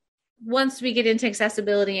lot, once we get into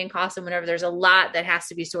accessibility and cost and whatever, there's a lot that has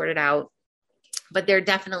to be sorted out, but they're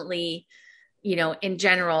definitely, in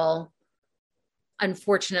general,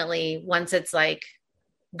 unfortunately, once it's like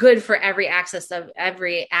good for every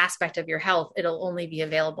aspect of your health, it'll only be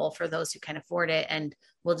available for those who can afford it. And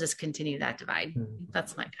we'll just continue that divide.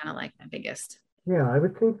 That's my biggest. Yeah, I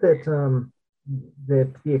would think that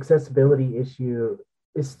that the accessibility issue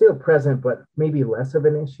is still present, but maybe less of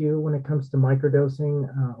an issue when it comes to microdosing,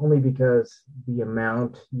 only because the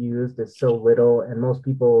amount used is so little, and most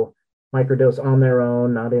people microdose on their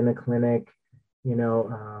own, not in a clinic.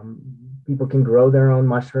 People can grow their own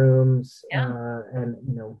mushrooms, and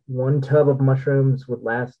one tub of mushrooms will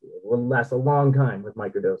last a long time with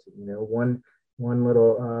microdosing. One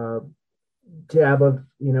little jab of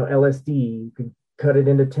LSD, you could cut it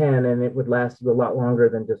into 10, and it would last you a lot longer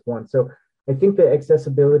than just one. So I think the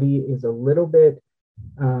accessibility is a little bit,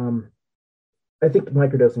 I think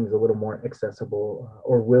microdosing is a little more accessible,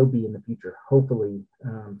 or will be in the future, hopefully,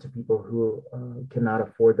 to people who cannot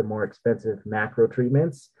afford the more expensive macro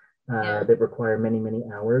treatments that require many, many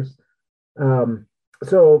hours.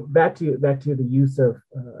 So back to the use of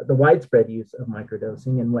the widespread use of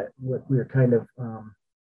microdosing, and what we're kind of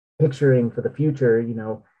picturing for the future.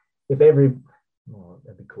 If that'd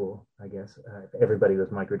be cool, I guess, if everybody was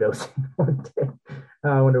microdosing one day.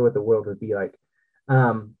 I wonder what the world would be like.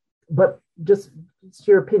 But just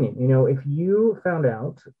your opinion, if you found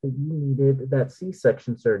out that you needed that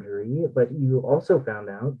C-section surgery, but you also found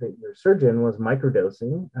out that your surgeon was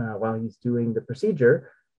microdosing while he's doing the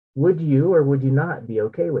procedure, would you or would you not be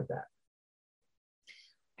okay with that?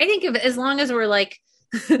 I think as long as we're like,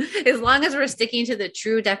 as long as we're sticking to the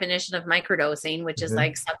true definition of microdosing, which is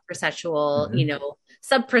like subperceptual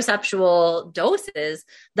doses,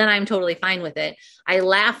 then I'm totally fine with it. I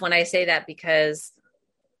laugh when I say that because,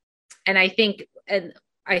 and I think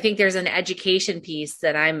there's an education piece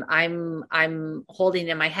that I'm holding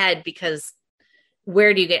in my head, because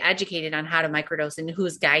where do you get educated on how to microdose and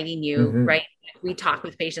who's guiding you, right? We talk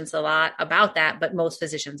with patients a lot about that, but most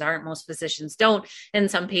physicians aren't, most physicians don't. And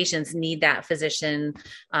some patients need that physician,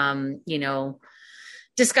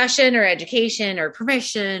 discussion or education or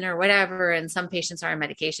permission or whatever. And some patients are on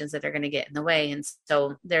medications that are going to get in the way. And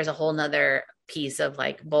so there's a whole nother piece of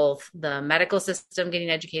like both the medical system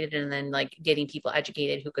getting educated and then like getting people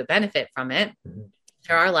educated who could benefit from it.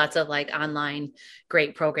 There are lots of like online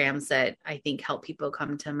great programs that I think help people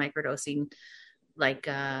come to microdosing, like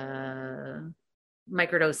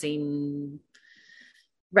microdosing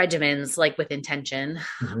regimens, like with intention.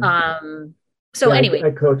 Anyway,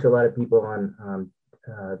 I coach a lot of people on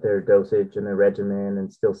their dosage and their regimen,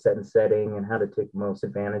 and still set and setting, and how to take most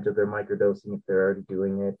advantage of their microdosing if they're already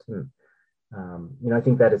doing it. And I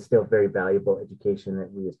think that is still very valuable education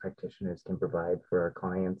that we as practitioners can provide for our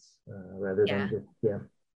clients, rather than just,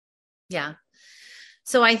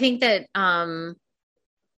 So I think that, I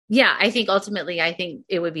think ultimately, I think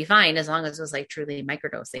it would be fine as long as it was like truly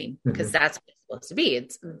microdosing, because that's what it's supposed to be.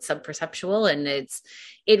 It's subperceptual, and it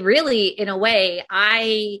really, in a way,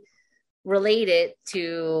 I relate it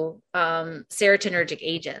to serotonergic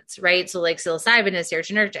agents, right? So like psilocybin is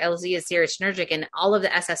serotonergic, LSD is serotonergic, and all of the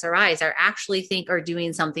SSRIs are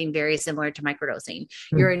doing something very similar to microdosing.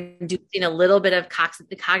 You're inducing a little bit of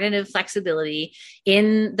cognitive flexibility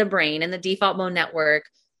in the brain and the default mode network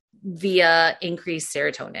via increased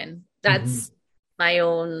serotonin. That's my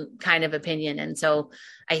own kind of opinion. And so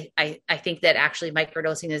I think that actually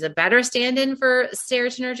microdosing is a better stand-in for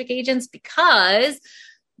serotonergic agents, because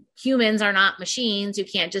humans are not machines. You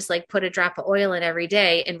can't just like put a drop of oil in every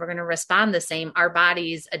day and we're going to respond the same. Our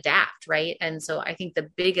bodies adapt, right? And so I think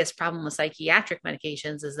the biggest problem with psychiatric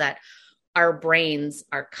medications is that our brains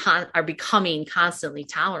are becoming constantly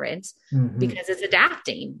tolerant because it's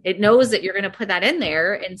adapting. It knows that you're going to put that in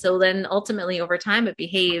there. And so then ultimately over time, it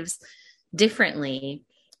behaves differently,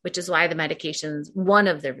 which is why one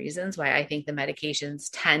of the reasons why I think the medications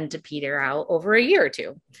tend to peter out over a year or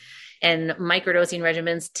two. And microdosing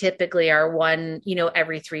regimens typically are one,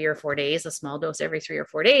 every 3 or 4 days, a small dose every 3 or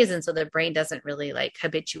 4 days. And so the brain doesn't really like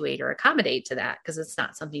habituate or accommodate to that, because it's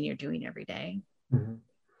not something you're doing every day.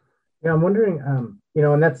 Yeah, I'm wondering,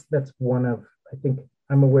 and that's one of, I think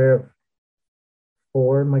I'm aware of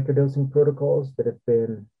 4 microdosing protocols that have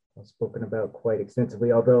been spoken about quite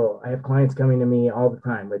extensively, although I have clients coming to me all the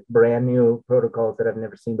time with brand new protocols that I've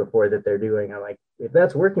never seen before that they're doing. I'm like, if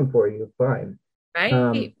that's working for you, fine.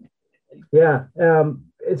 Right.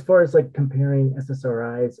 As far as like comparing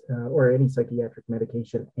SSRIs or any psychiatric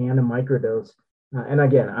medication and a microdose, and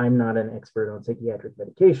again, I'm not an expert on psychiatric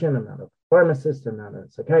medication. I'm not a pharmacist. I'm not a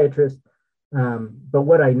psychiatrist. But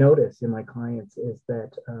what I notice in my clients is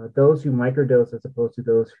that those who microdose as opposed to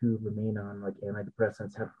those who remain on like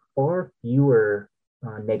antidepressants have far fewer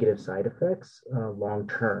negative side effects long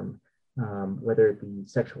term, whether it be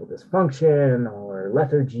sexual dysfunction or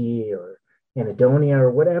lethargy or anhedonia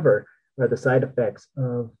or whatever are the side effects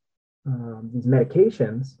of these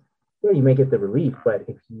medications. Yeah, you may get the relief, but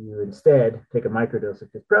if you instead take a microdose,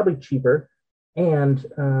 it's probably cheaper and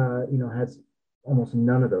has almost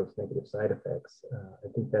none of those negative side effects. I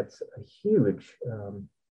think that's a huge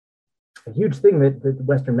thing that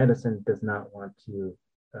Western medicine does not want to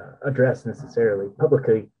address necessarily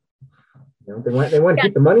publicly. You know, they want to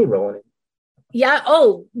keep the money rolling. Yeah.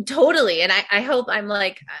 Oh, totally. And I hope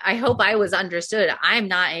I hope I was understood. I'm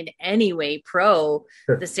not in any way pro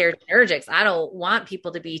the serotonergics. I don't want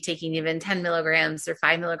people to be taking even 10 milligrams or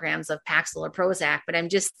 5 milligrams of Paxil or Prozac, but I'm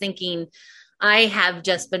just thinking, I have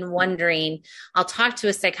just been wondering, I'll talk to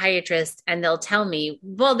a psychiatrist and they'll tell me,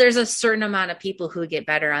 well, there's a certain amount of people who get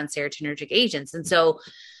better on serotonergic agents. And so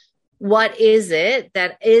what is it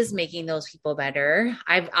that is making those people better?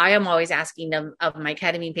 I am always asking them of my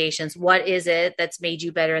ketamine patients, what is it that's made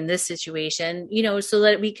you better in this situation? You know, so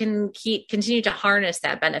that we can continue to harness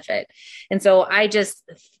that benefit. And so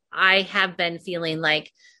I have been feeling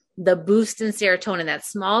like the boost in serotonin, that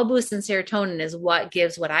small boost in serotonin is what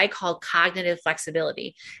gives what I call cognitive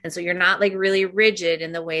flexibility. And so you're not like really rigid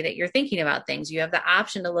in the way that you're thinking about things. You have the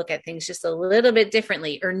option to look at things just a little bit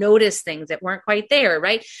differently or notice things that weren't quite there.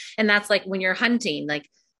 Right. And that's like when you're hunting, like,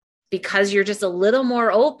 because you're just a little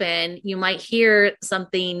more open, you might hear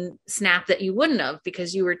something snap that you wouldn't have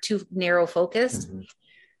because you were too narrow focused. Mm-hmm.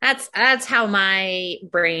 That's how my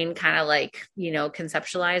brain kind of like, you know,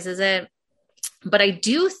 conceptualizes it. But I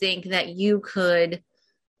do think that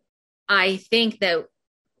I think that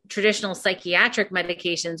traditional psychiatric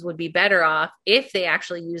medications would be better off if they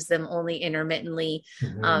actually use them only intermittently.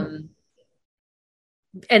 Mm-hmm.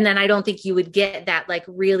 And then I don't think you would get that like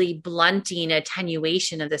really blunting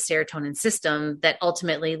attenuation of the serotonin system that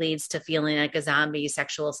ultimately leads to feeling like a zombie,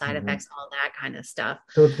 sexual side mm-hmm. effects, all that kind of stuff.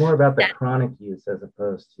 So it's more about the chronic use as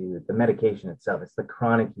opposed to the medication itself. It's the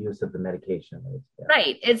chronic use of the medication.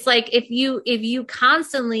 Right. It's like if you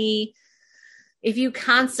constantly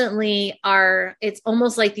are, it's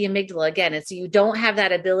almost like the amygdala again. It's, you don't have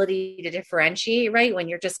that ability to differentiate, right? When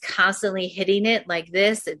you're just constantly hitting it like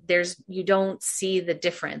this, you don't see the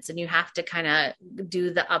difference and you have to kind of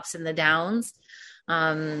do the ups and the downs.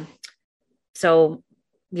 So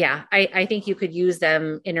yeah, I think you could use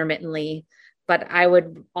them intermittently, but I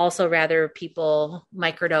would also rather people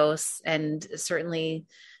microdose, and certainly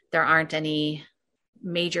there aren't any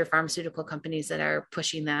major pharmaceutical companies that are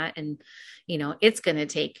pushing that. And, you know, it's going to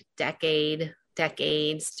take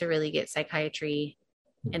decades to really get psychiatry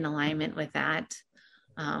in alignment with that.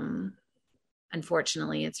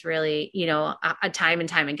 Unfortunately, it's really, you know, a time and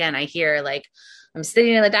time again, I hear like, I'm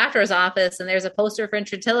sitting in the doctor's office and there's a poster for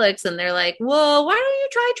Trintellix and they're like, well, why don't you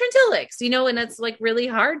try Trintellix? You know, and it's like really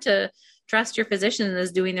hard to trust your physician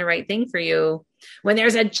is doing the right thing for you when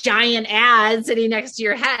there's a giant ad sitting next to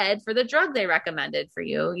your head for the drug they recommended for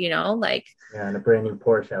you, you know, like. Yeah, and a brand new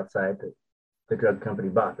Porsche outside that the drug company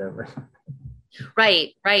bought them or something.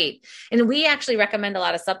 Right. And we actually recommend a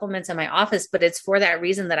lot of supplements in my office, but it's for that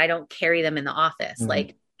reason that I don't carry them in the office. Mm-hmm.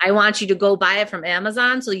 Like, I want you to go buy it from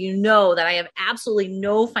Amazon so you know that I have absolutely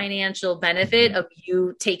no financial benefit of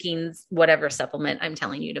you taking whatever supplement I'm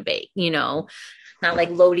telling you to bake, you know, not like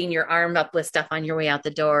loading your arm up with stuff on your way out the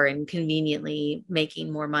door and conveniently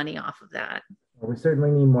making more money off of that. Well, we certainly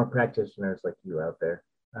need more practitioners like you out there.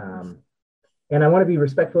 And I want to be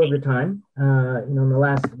respectful of your time. You know, in the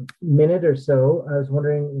last minute or so, I was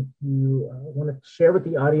wondering if you want to share with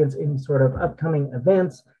the audience any sort of upcoming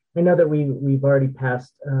events. I know that we've already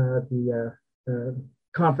passed the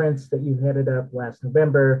conference that you headed up last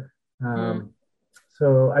November.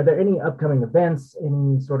 So are there any upcoming events,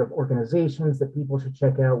 any sort of organizations that people should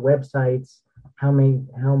check out, websites? How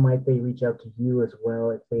might they reach out to you as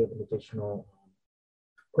well if they have additional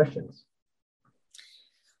questions?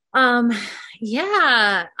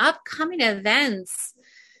 Yeah, upcoming events.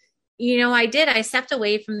 You know, I stepped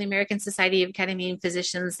away from the American Society of Ketamine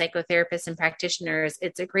Physicians, Psychotherapists, and Practitioners.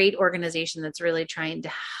 It's a great organization that's really trying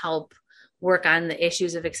to help work on the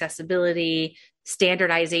issues of accessibility,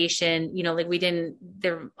 standardization. You know, like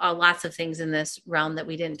there are lots of things in this realm that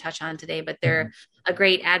we didn't touch on today, but they're a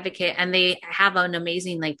great advocate and they have an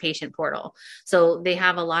amazing like patient portal. So they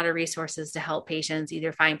have a lot of resources to help patients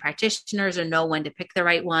either find practitioners or know when to pick the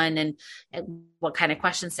right one and what kind of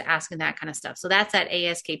questions to ask and that kind of stuff. So that's at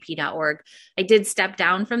askp.org. I did step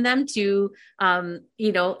down from them to,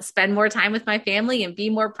 you know, spend more time with my family and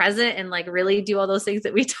be more present and like really do all those things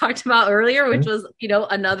that we talked about earlier, which was, you know,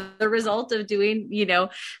 another result of doing, you know,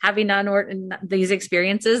 having these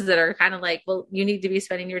experiences that are kind of like, well, you need to be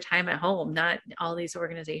spending your time at home, not all these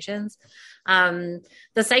organizations. The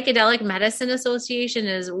Psychedelic Medicine Association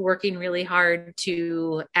is working really hard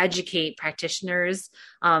to educate practitioners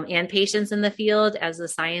and patients in the field as the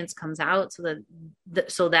science comes out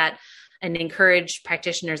so that and encourage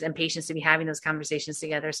practitioners and patients to be having those conversations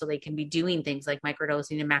together so they can be doing things like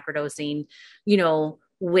microdosing and macrodosing,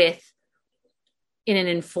 in an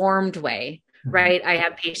informed way. Right. I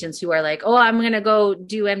have patients who are like, oh, I'm going to go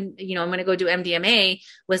do MDMA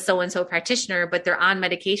with so-and-so practitioner, but they're on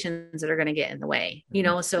medications that are going to get in the way,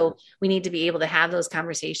 so we need to be able to have those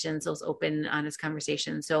conversations, those open, honest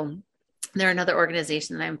conversations. So they're another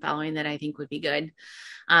organization that I'm following that I think would be good.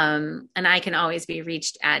 And I can always be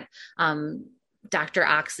reached at Dr.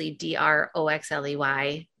 Oxley,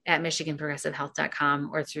 DROXLEY at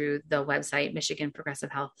MichiganProgressiveHealth.com or through the website,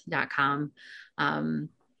 MichiganProgressiveHealth.com.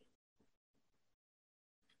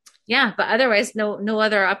 But otherwise, no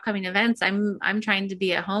other upcoming events. I'm trying to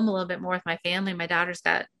be at home a little bit more with my family. My daughter's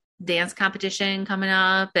got dance competition coming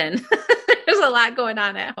up, and there's a lot going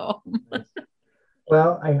on at home.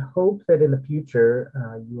 Well, I hope that in the future,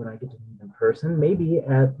 you and I get to meet in person, maybe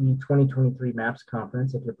at the 2023 MAPS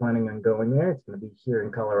conference, if you're planning on going there. It's going to be here in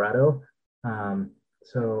Colorado.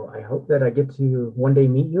 So I hope that I get to one day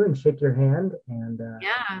meet you and shake your hand. And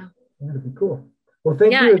it'd be cool. Well,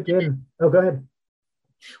 thank you again. Oh, go ahead.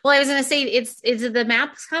 Well, I was going to say, is it the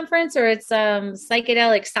MAPS conference, or it's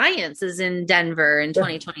Psychedelic Science is in Denver in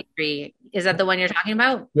 2023? Is that the one you're talking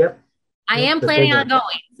about? Yep. I am planning on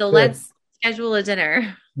going. So let's schedule a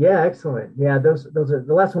dinner. Yeah, excellent. Yeah, those are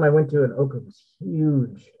the last one I went to in Oakland was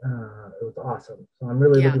huge. It was awesome. So I'm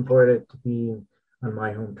really looking forward to being on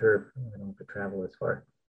my home turf. I don't have to travel as far.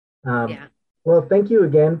 Well, thank you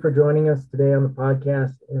again for joining us today on the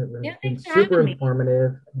podcast. It's been super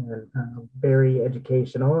informative and very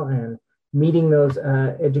educational, and meeting those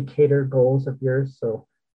educator goals of yours. So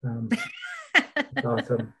it's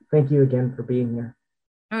awesome. Thank you again for being here.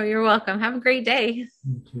 Oh, you're welcome. Have a great day.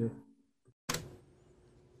 You too.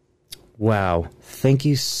 Wow. Thank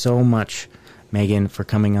you so much, Megan, for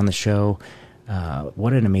coming on the show.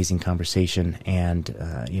 What an amazing conversation. And,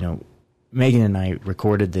 Megan and I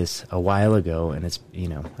recorded this a while ago, and it's,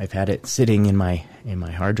 I've had it sitting in my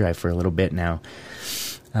hard drive for a little bit now.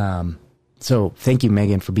 So thank you,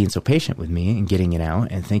 Megan, for being so patient with me and getting it out.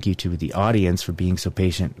 And thank you to the audience for being so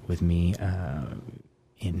patient with me,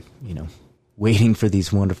 in waiting for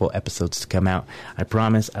these wonderful episodes to come out. I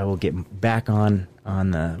promise I will get back on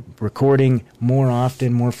the recording more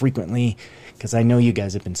often, more frequently, because I know you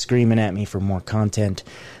guys have been screaming at me for more content.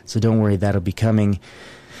 So don't worry, that'll be coming.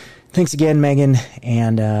 Thanks again, Megan.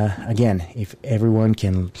 And again, if everyone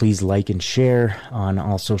can please like and share on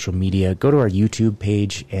all social media, go to our YouTube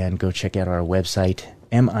page and go check out our website,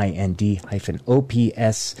 mind-ops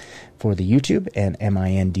for the YouTube and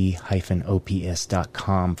mind-ops.com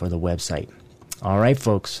for the website. All right,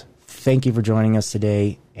 folks, thank you for joining us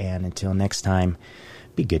today. And until next time,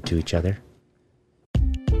 be good to each other.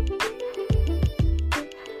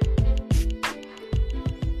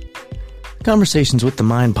 Conversations with the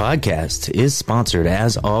Mind podcast is sponsored,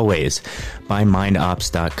 as always, by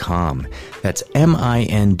mindops.com. That's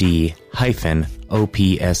mind-ops.com.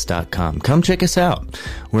 Come check us out.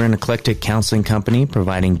 We're an eclectic counseling company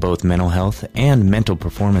providing both mental health and mental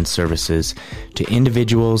performance services to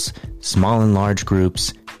individuals, small and large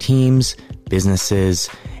groups, teams, businesses,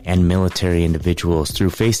 and military individuals through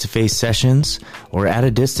face-to-face sessions or at a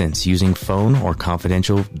distance using phone or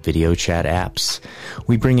confidential video chat apps.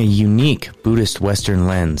 We bring a unique Buddhist Western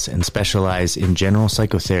lens and specialize in general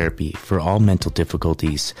psychotherapy for all mental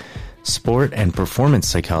difficulties, sport and performance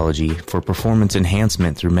psychology for performance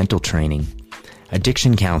enhancement through mental training,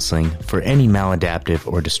 addiction counseling for any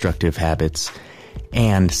maladaptive or destructive habits,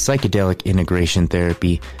 and psychedelic integration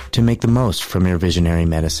therapy to make the most from your visionary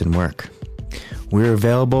medicine work. We're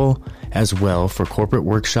available as well for corporate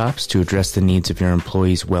workshops to address the needs of your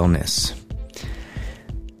employees' wellness.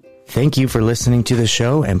 Thank you for listening to the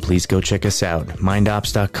show, and please go check us out,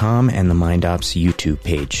 mindops.com and the MindOps YouTube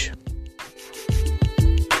page.